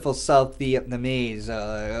wonderful South Vietnamese.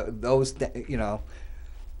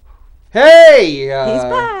 Hey, he's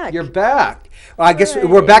back. You're back. I guess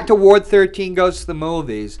we're back to Ward 13 Goes to the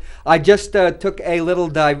Movies. I just took a little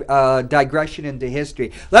digression into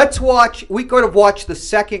history. Let's watch. We could have watched the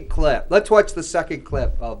second clip. Let's watch the second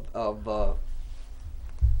clip of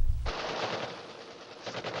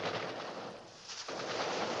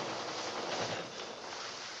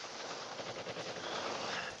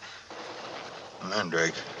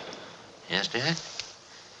Mandrake. Yes, Dad?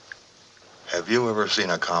 Have you ever seen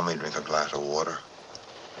a commie drink a glass of water?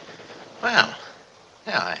 Well,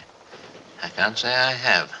 yeah, I can't say I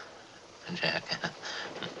have, Jack.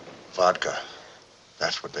 Vodka.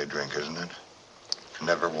 That's what they drink, isn't it?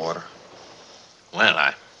 Never water? Well,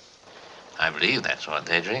 I believe that's what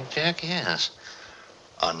they drink, Jack, yes.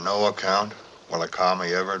 On no account will a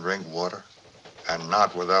commie ever drink water, and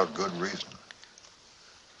not without good reason.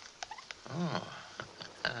 Oh,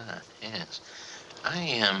 yes.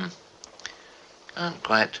 I can't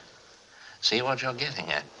quite see what you're getting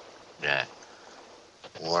at, Jack.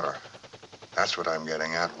 Water. That's what I'm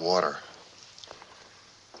getting at, water.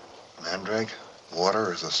 Mandrake,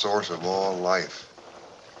 water is the source of all life.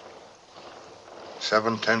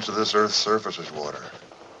 7/10 of this Earth's surface is water.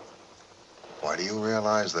 Why, do you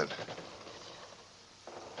realize that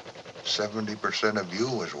 70% of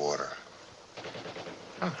you is water?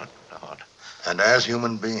 Oh, Lord. And as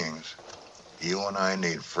human beings, you and I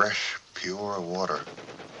need fresh, pure water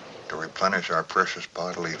to replenish our precious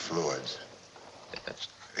bodily fluids. Yes.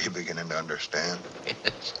 Are you beginning to understand?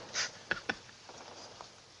 Yes.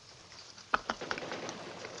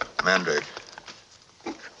 Mandrake.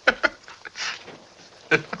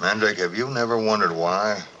 Mandrake, have you never wondered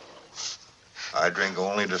why I drink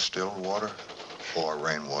only distilled water or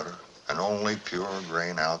rainwater and only pure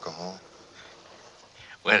grain alcohol?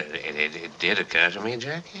 Well, it did occur to me,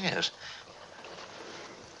 Jack, yes.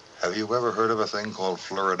 Have you ever heard of a thing called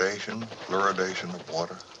fluoridation? Fluoridation of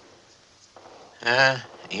water?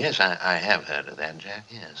 Yes, I have heard of that, Jack,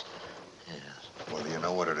 yes. Yes. Well, do you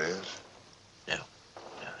know what it is? No,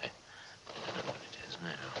 I don't know what it is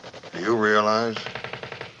now. Do you realize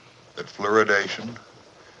that fluoridation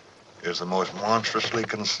is the most monstrously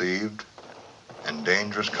conceived and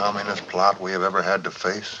dangerous communist plot we have ever had to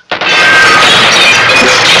face?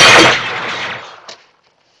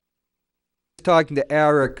 Talking to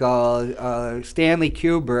Erich, Stanley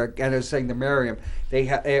Kubrick, and I was saying to Miriam,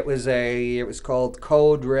 it was called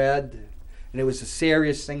Code Red, and it was a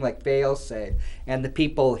serious thing like Failsafe. And the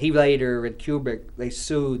people, he later and Kubrick, they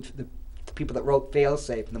sued the people that wrote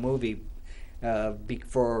Failsafe in the movie,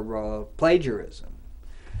 for plagiarism.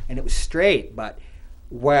 And it was straight, but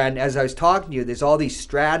as I was talking to you, there's all these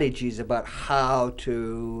strategies about how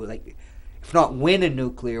to, like, if not win a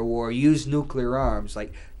nuclear war, use nuclear arms.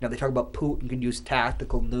 Like, they talk about Putin can use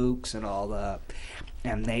tactical nukes and all that.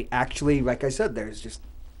 And they actually, like I said, there's just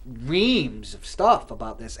reams of stuff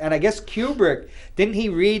about this. And I guess Kubrick, didn't he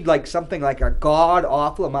read like something like a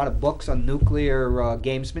god-awful amount of books on nuclear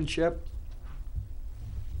gamesmanship?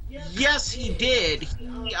 Yes, he did. He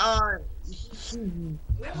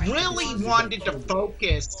really wanted to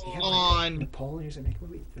focus on Napoleon's a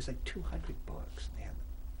movie. There's like 200 books.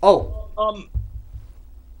 Oh.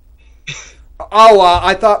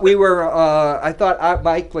 I thought we were. I thought our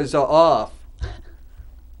mic was off.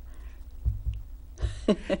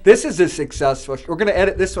 This is a successful. We're going to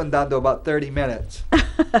edit this one down to about 30 minutes.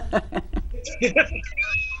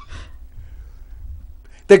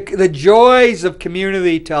 The joys of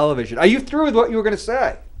community television. Are you through with what you were going to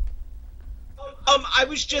say? I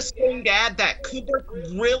was just going to add that Kubrick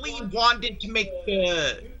really wanted to make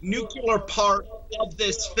the nuclear part of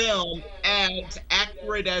this film as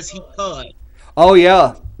accurate as he could. Oh,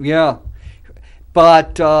 yeah.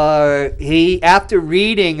 But he, after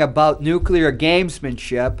reading about nuclear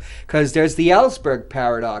gamesmanship, because there's the Ellsberg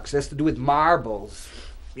paradox, it has to do with marbles,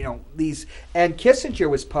 these, and Kissinger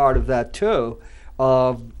was part of that too,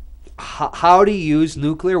 of how to use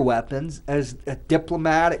nuclear weapons as a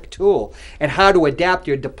diplomatic tool and how to adapt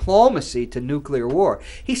your diplomacy to nuclear war.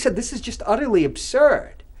 He said this is just utterly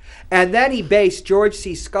absurd. And then he based George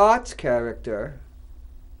C. Scott's character.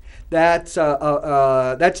 That's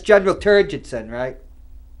General Turgidson, right?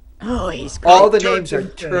 Oh, he's great. All the names are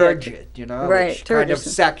turgid, right? Kind of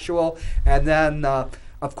sexual. And then,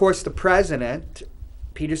 of course, the president,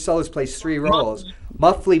 Peter Sellers plays 3 roles.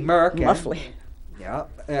 Muffley Merkin. Muffley. Yeah.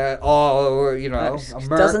 American.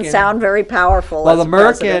 Doesn't sound very powerful. Well, the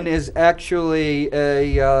Merkin is actually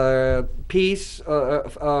a piece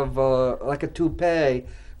of like a toupee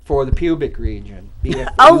for the pubic region. If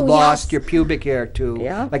you lost your pubic hair to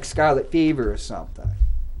like scarlet fever or something.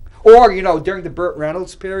 Or, during the Burt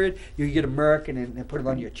Reynolds period, you could get a Merkin and put it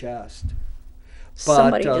on your chest. But,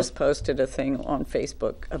 somebody just posted a thing on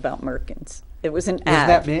Facebook about Merkins. It was an ad. Was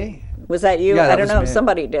that me? Was that you? Yeah, that I don't know. Me.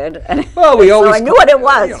 Somebody did. Well, we always. So I knew what it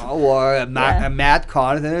was. Or Matt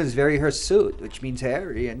Connaughton is very hirsute, which means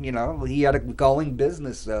hairy, and he had a going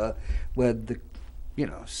business with the,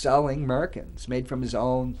 selling Merkins made from his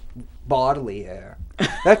own bodily hair.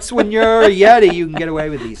 That's when you're a Yeti, you can get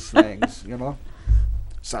away with these things,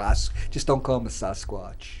 Just don't call him a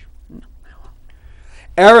Sasquatch.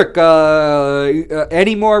 Erich,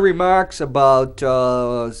 any more remarks about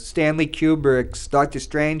Stanley Kubrick's Dr.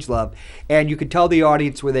 Strangelove? And you could tell the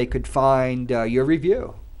audience where they could find your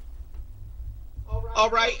review. All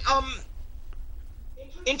right.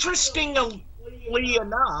 Interestingly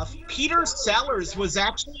enough, Peter Sellers was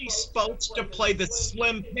actually supposed to play the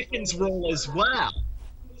Slim Pickens role as well.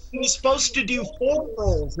 He was supposed to do 4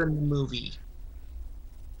 roles in the movie.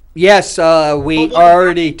 Yes, we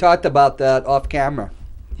already talked about that off camera.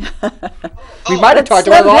 We might have talked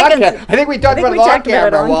about it on camera. I think we talked about it on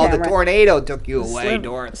camera while the tornado took you away,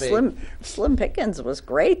 Dorothy. Slim Pickens was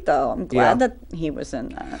great, though. I'm glad that he was in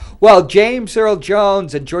that. Well, James Earl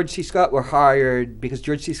Jones and George C. Scott were hired because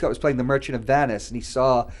George C. Scott was playing The Merchant of Venice, and he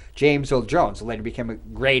saw James Earl Jones, who later became a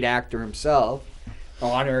great actor himself,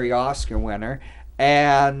 honorary Oscar winner,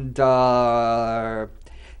 and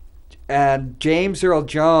James Earl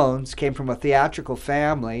Jones came from a theatrical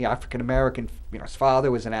family, African American. His father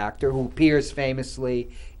was an actor who appears famously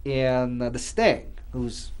in The Sting,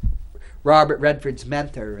 who's Robert Redford's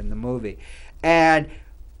mentor in the movie. And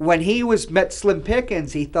when he met Slim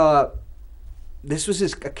Pickens, he thought this was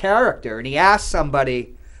his character, and he asked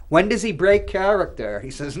somebody, "When does he break character?"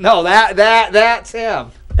 He says, "No, that's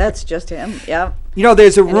him. That's just him." Yeah.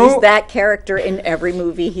 There's a room. He's that character in every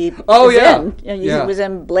movie he was in. He was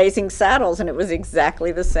in Blazing Saddles, and it was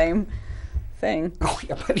exactly the same thing. Oh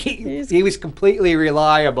yeah, but he was completely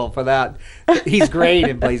reliable for that. He's great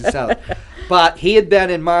in Blazing Saddles. But he had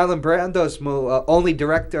been in Marlon Brando's only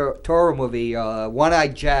directorial movie,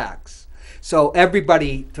 One-Eyed Jacks. So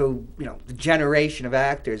everybody, the generation of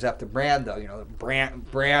actors after Brando,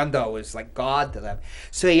 Brando is like God to them.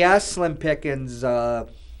 So he asked Slim Pickens, what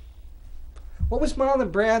was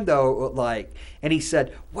Marlon Brando like? And he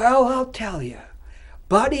said, "Well, I'll tell you,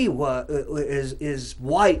 Buddy is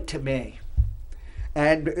white to me."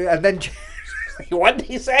 And then, what did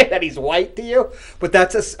he say? That he's white to you? But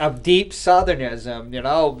that's a deep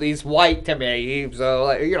Southernism, He's white to me. He's,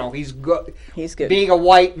 he's good. He's good. Being a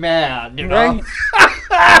white man, Right.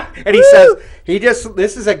 And he says,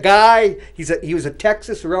 this is a guy, he was a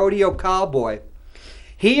Texas rodeo cowboy.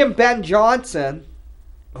 He and Ben Johnson,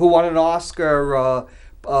 who won an Oscar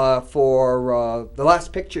for The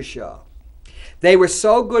Last Picture Show, they were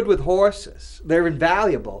so good with horses, they're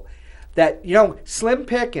invaluable, that, Slim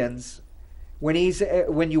Pickens, when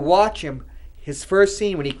you watch him, his first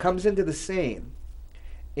scene, when he comes into the scene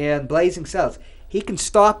in Blazing Saddles, he can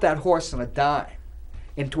stop that horse on a dime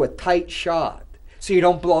into a tight shot, so you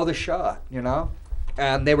don't blow the shot,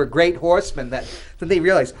 And they were great horsemen. Then they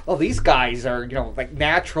realized, these guys are, like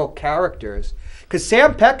natural characters. Because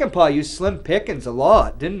Sam Peckinpah used Slim Pickens a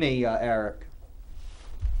lot, didn't he, Erich?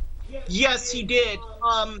 Yes, he did.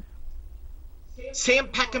 Sam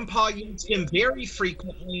Peckinpah used him very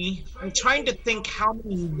frequently. I'm trying to think how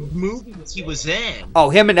many movies he was in. Oh,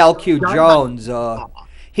 him and L.Q. Jones.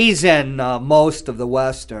 He's in most of the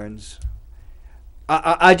Westerns.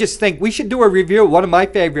 I just think we should do a review. One of my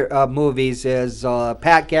favorite movies is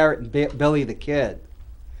Pat Garrett and Billy the Kid.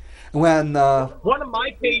 One of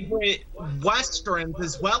my favorite Westerns,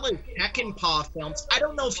 as well as Peckinpah films, I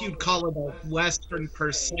don't know if you'd call it a Western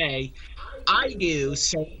per se. I do,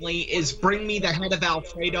 certainly, is Bring Me the Head of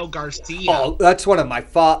Alfredo Garcia. Oh, that's one of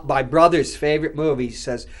my brother's favorite movies. He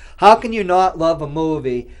says, how can you not love a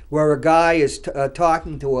movie where a guy is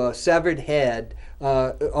talking to a severed head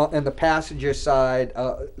in the passenger side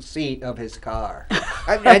seat of his car?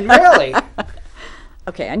 and really.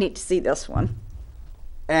 Okay, I need to see this one.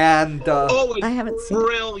 And it's I haven't seen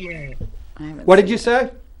brilliant. What did you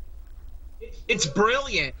say? It's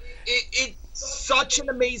brilliant. It's such an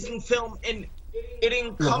amazing film, and it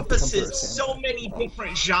encompasses so many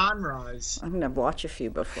different genres. I'm gonna watch a few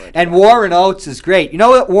before. And Warren Oates is great. You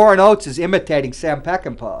know that Warren Oates is imitating Sam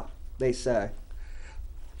Peckinpah, they say.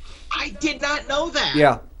 I did not know that.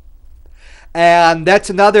 Yeah. And that's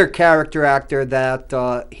another character actor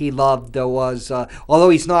that he loved, was, although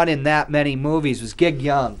he's not in that many movies, was Gig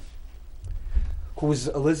Young, who was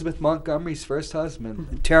Elizabeth Montgomery's first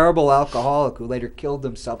husband. Terrible alcoholic who later killed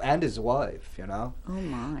himself and his wife, Oh,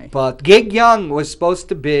 my. But Gig Young was supposed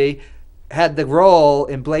to had the role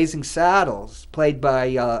in Blazing Saddles, played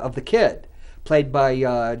by, of the kid, played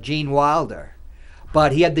by Gene Wilder.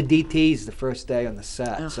 But he had the DTs the first day on the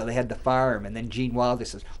set, so they had to fire him. And then Gene Wilder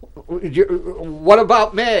says, what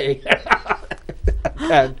about me?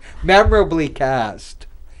 And memorably cast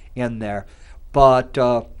in there. But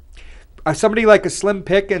somebody like a Slim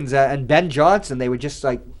Pickens and Ben Johnson, they were just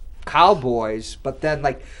like cowboys. But then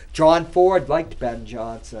like John Ford liked Ben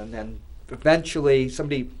Johnson. And eventually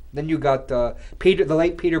then you got the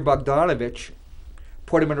late Peter Bogdanovich,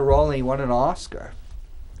 put him in a role and he won an Oscar.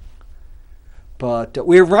 But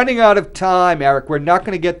we're running out of time, Erich. We're not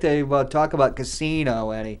going to get to talk about Casino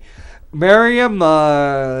any. Miriam,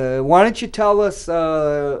 why don't you tell us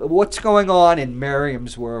what's going on in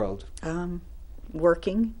Miriam's world?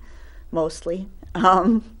 Working, mostly.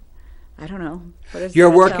 I don't know. You're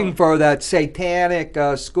working for that satanic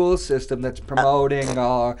school system that's promoting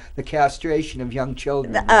the castration of young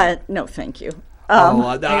children. No, thank you. I'm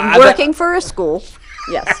working for a school,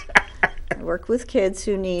 yes. I work with kids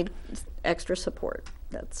who need extra support.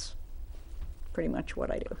 That's pretty much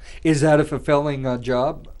what I do. Is that a fulfilling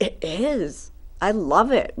job? It is. I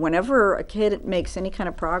love it. Whenever a kid makes any kind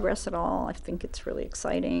of progress at all, I think it's really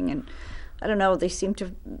exciting. And I don't know, they seem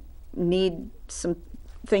to need some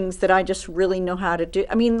things that I just really know how to do.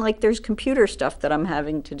 I mean, like there's computer stuff that I'm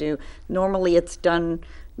having to do. Normally it's done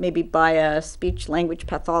maybe by a speech language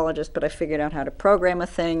pathologist, but I figured out how to program a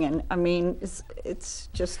thing, and I mean, it's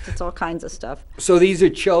all kinds of stuff. So these are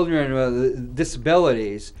children with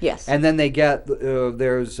disabilities. Yes. And then they get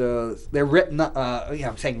they're written up.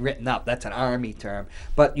 I'm saying written up. That's an army term.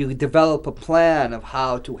 But you develop a plan of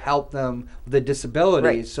how to help them with the disabilities,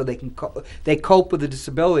 right, so they can they cope with the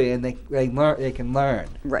disability and they can learn.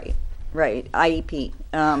 Right. IEP.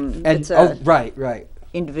 Right.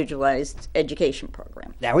 Individualized education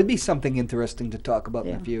program. That would be something interesting to talk about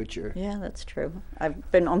in the future. Yeah, that's true.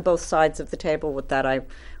 I've been on both sides of the table with that. I've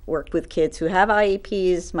worked with kids who have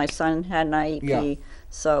IEPs. My son had an IEP. Yeah.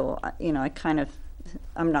 So,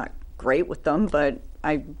 I'm not great with them, but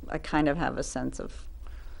I kind of have a sense of.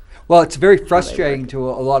 Well, it's very frustrating to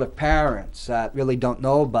a lot of parents that really don't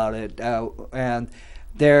know about it. And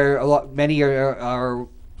many are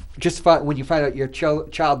just when you find out your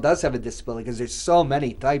child does have a disability, because there's so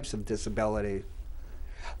many types of disability.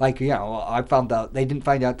 Like, I found out, they didn't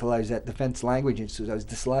find out till I was at Defense Language Institute, I was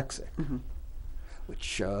dyslexic. Mm-hmm.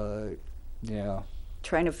 Which,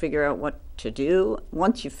 trying to figure out what to do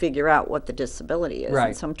once you figure out what the disability is. Right.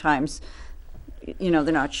 And sometimes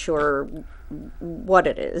they're not sure what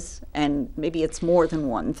it is, and maybe it's more than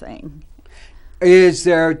one thing. Is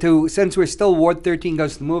there, since we're still Ward 13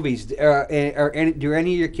 goes to movies, do any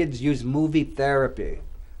of your kids use movie therapy?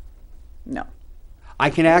 No.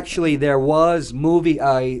 There was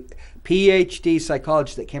PhD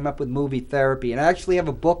psychologist that came up with movie therapy, and I actually have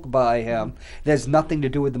a book by him that has nothing to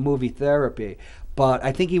do with the movie therapy, but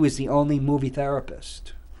I think he was the only movie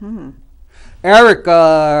therapist. Erich,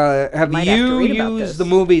 have you used the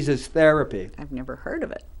movies as therapy? I've never heard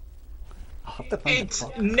of it. It's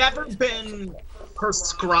never been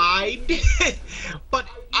prescribed, but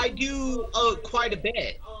I do quite a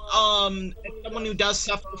bit. As someone who does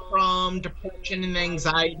suffer from depression and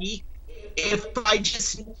anxiety, if I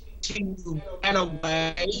just need to get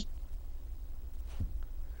away.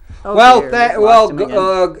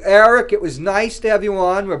 Erich, it was nice to have you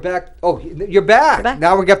on. We're back. Oh, you're back.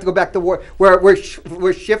 Now we have to go back to Ward.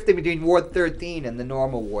 We're shifting between Ward 13 and the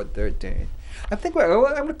normal Ward 13. I'm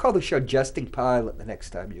going to call the show Justing Pilot the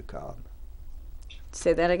next time you come.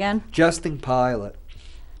 Say that again? Justing Pilot.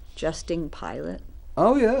 Justing Pilot?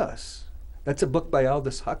 Oh, yes. That's a book by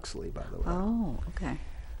Aldous Huxley, by the way. Oh, okay.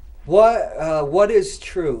 What is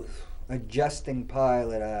truth? A justing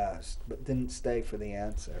pilot asked, but didn't stay for the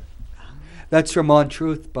answer. That's from On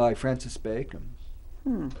Truth by Francis Bacon.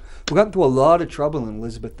 We got into a lot of trouble in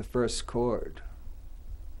Elizabeth I's court.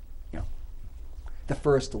 The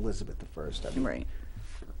first Elizabeth I. Right.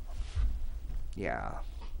 Yeah.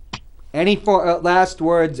 Any last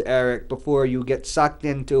words, Erich, before you get sucked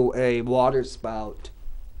into a water spout?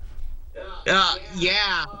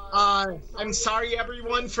 I'm sorry,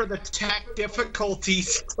 everyone, for the tech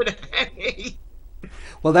difficulties today.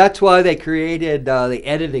 Well, that's why they created the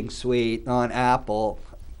editing suite on Apple.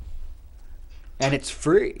 And it's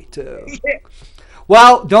free, too. Yeah.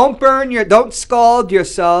 Well, don't scald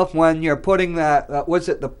yourself when you're putting that,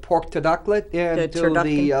 the pork turducklet into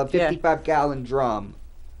the 55-gallon drum.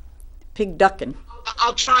 Pig ducking.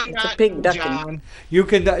 I'll try it's that, a pig ducking. John.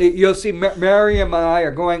 You'll see Miriam and I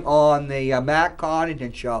are going on the Matt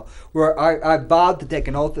Connaughton show where I vowed to take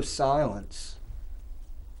an oath of silence.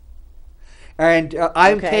 And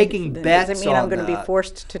I'm taking bets on that. Does it mean I'm going to be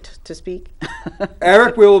forced to speak?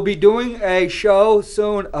 Erich, we will be doing a show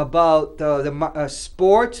soon about the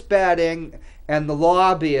sports betting and the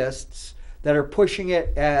lobbyists that are pushing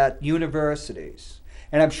it at universities.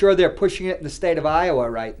 And I'm sure they're pushing it in the state of Iowa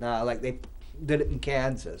right now, like they did it in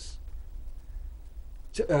Kansas.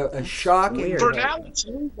 It's a shocking. For now, it's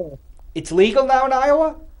legal. It's legal now in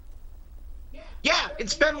Iowa? Yeah,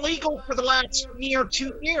 it's been legal for the last near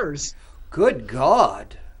 2 years. Good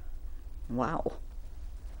God. Wow.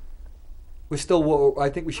 We're still. I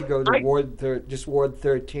think we should go to Ward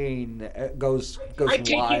 13. Goes I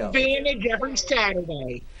take wild. advantage every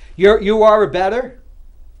Saturday. You are a bettor?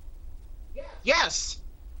 Yes.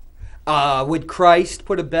 Would Christ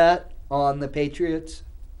put a bet on the Patriots?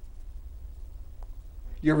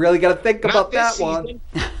 You really got to think about that one.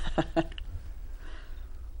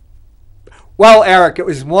 Well, Erich, it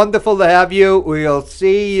was wonderful to have you. We'll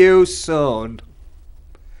see you soon.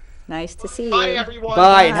 Nice to see you. Bye, everyone.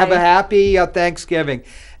 Bye, and have a happy Thanksgiving.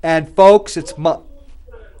 And folks, it's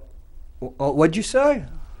what'd you say?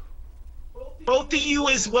 Both of you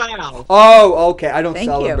as well. Oh, okay. I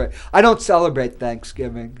don't celebrate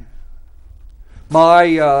Thanksgiving.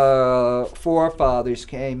 My forefathers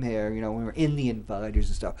came here, we were Indian fighters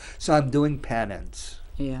and stuff. So I'm doing penance.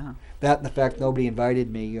 Yeah. That and the fact nobody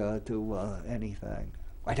invited me to anything.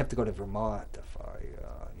 I'd have to go to Vermont if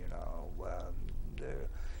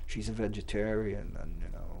she's a vegetarian, and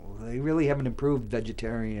they really haven't improved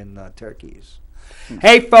vegetarian turkeys.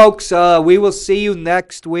 Hey, folks, we will see you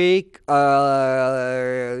next week.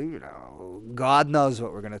 God knows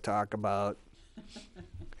what we're going to talk about.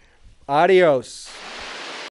 Adios.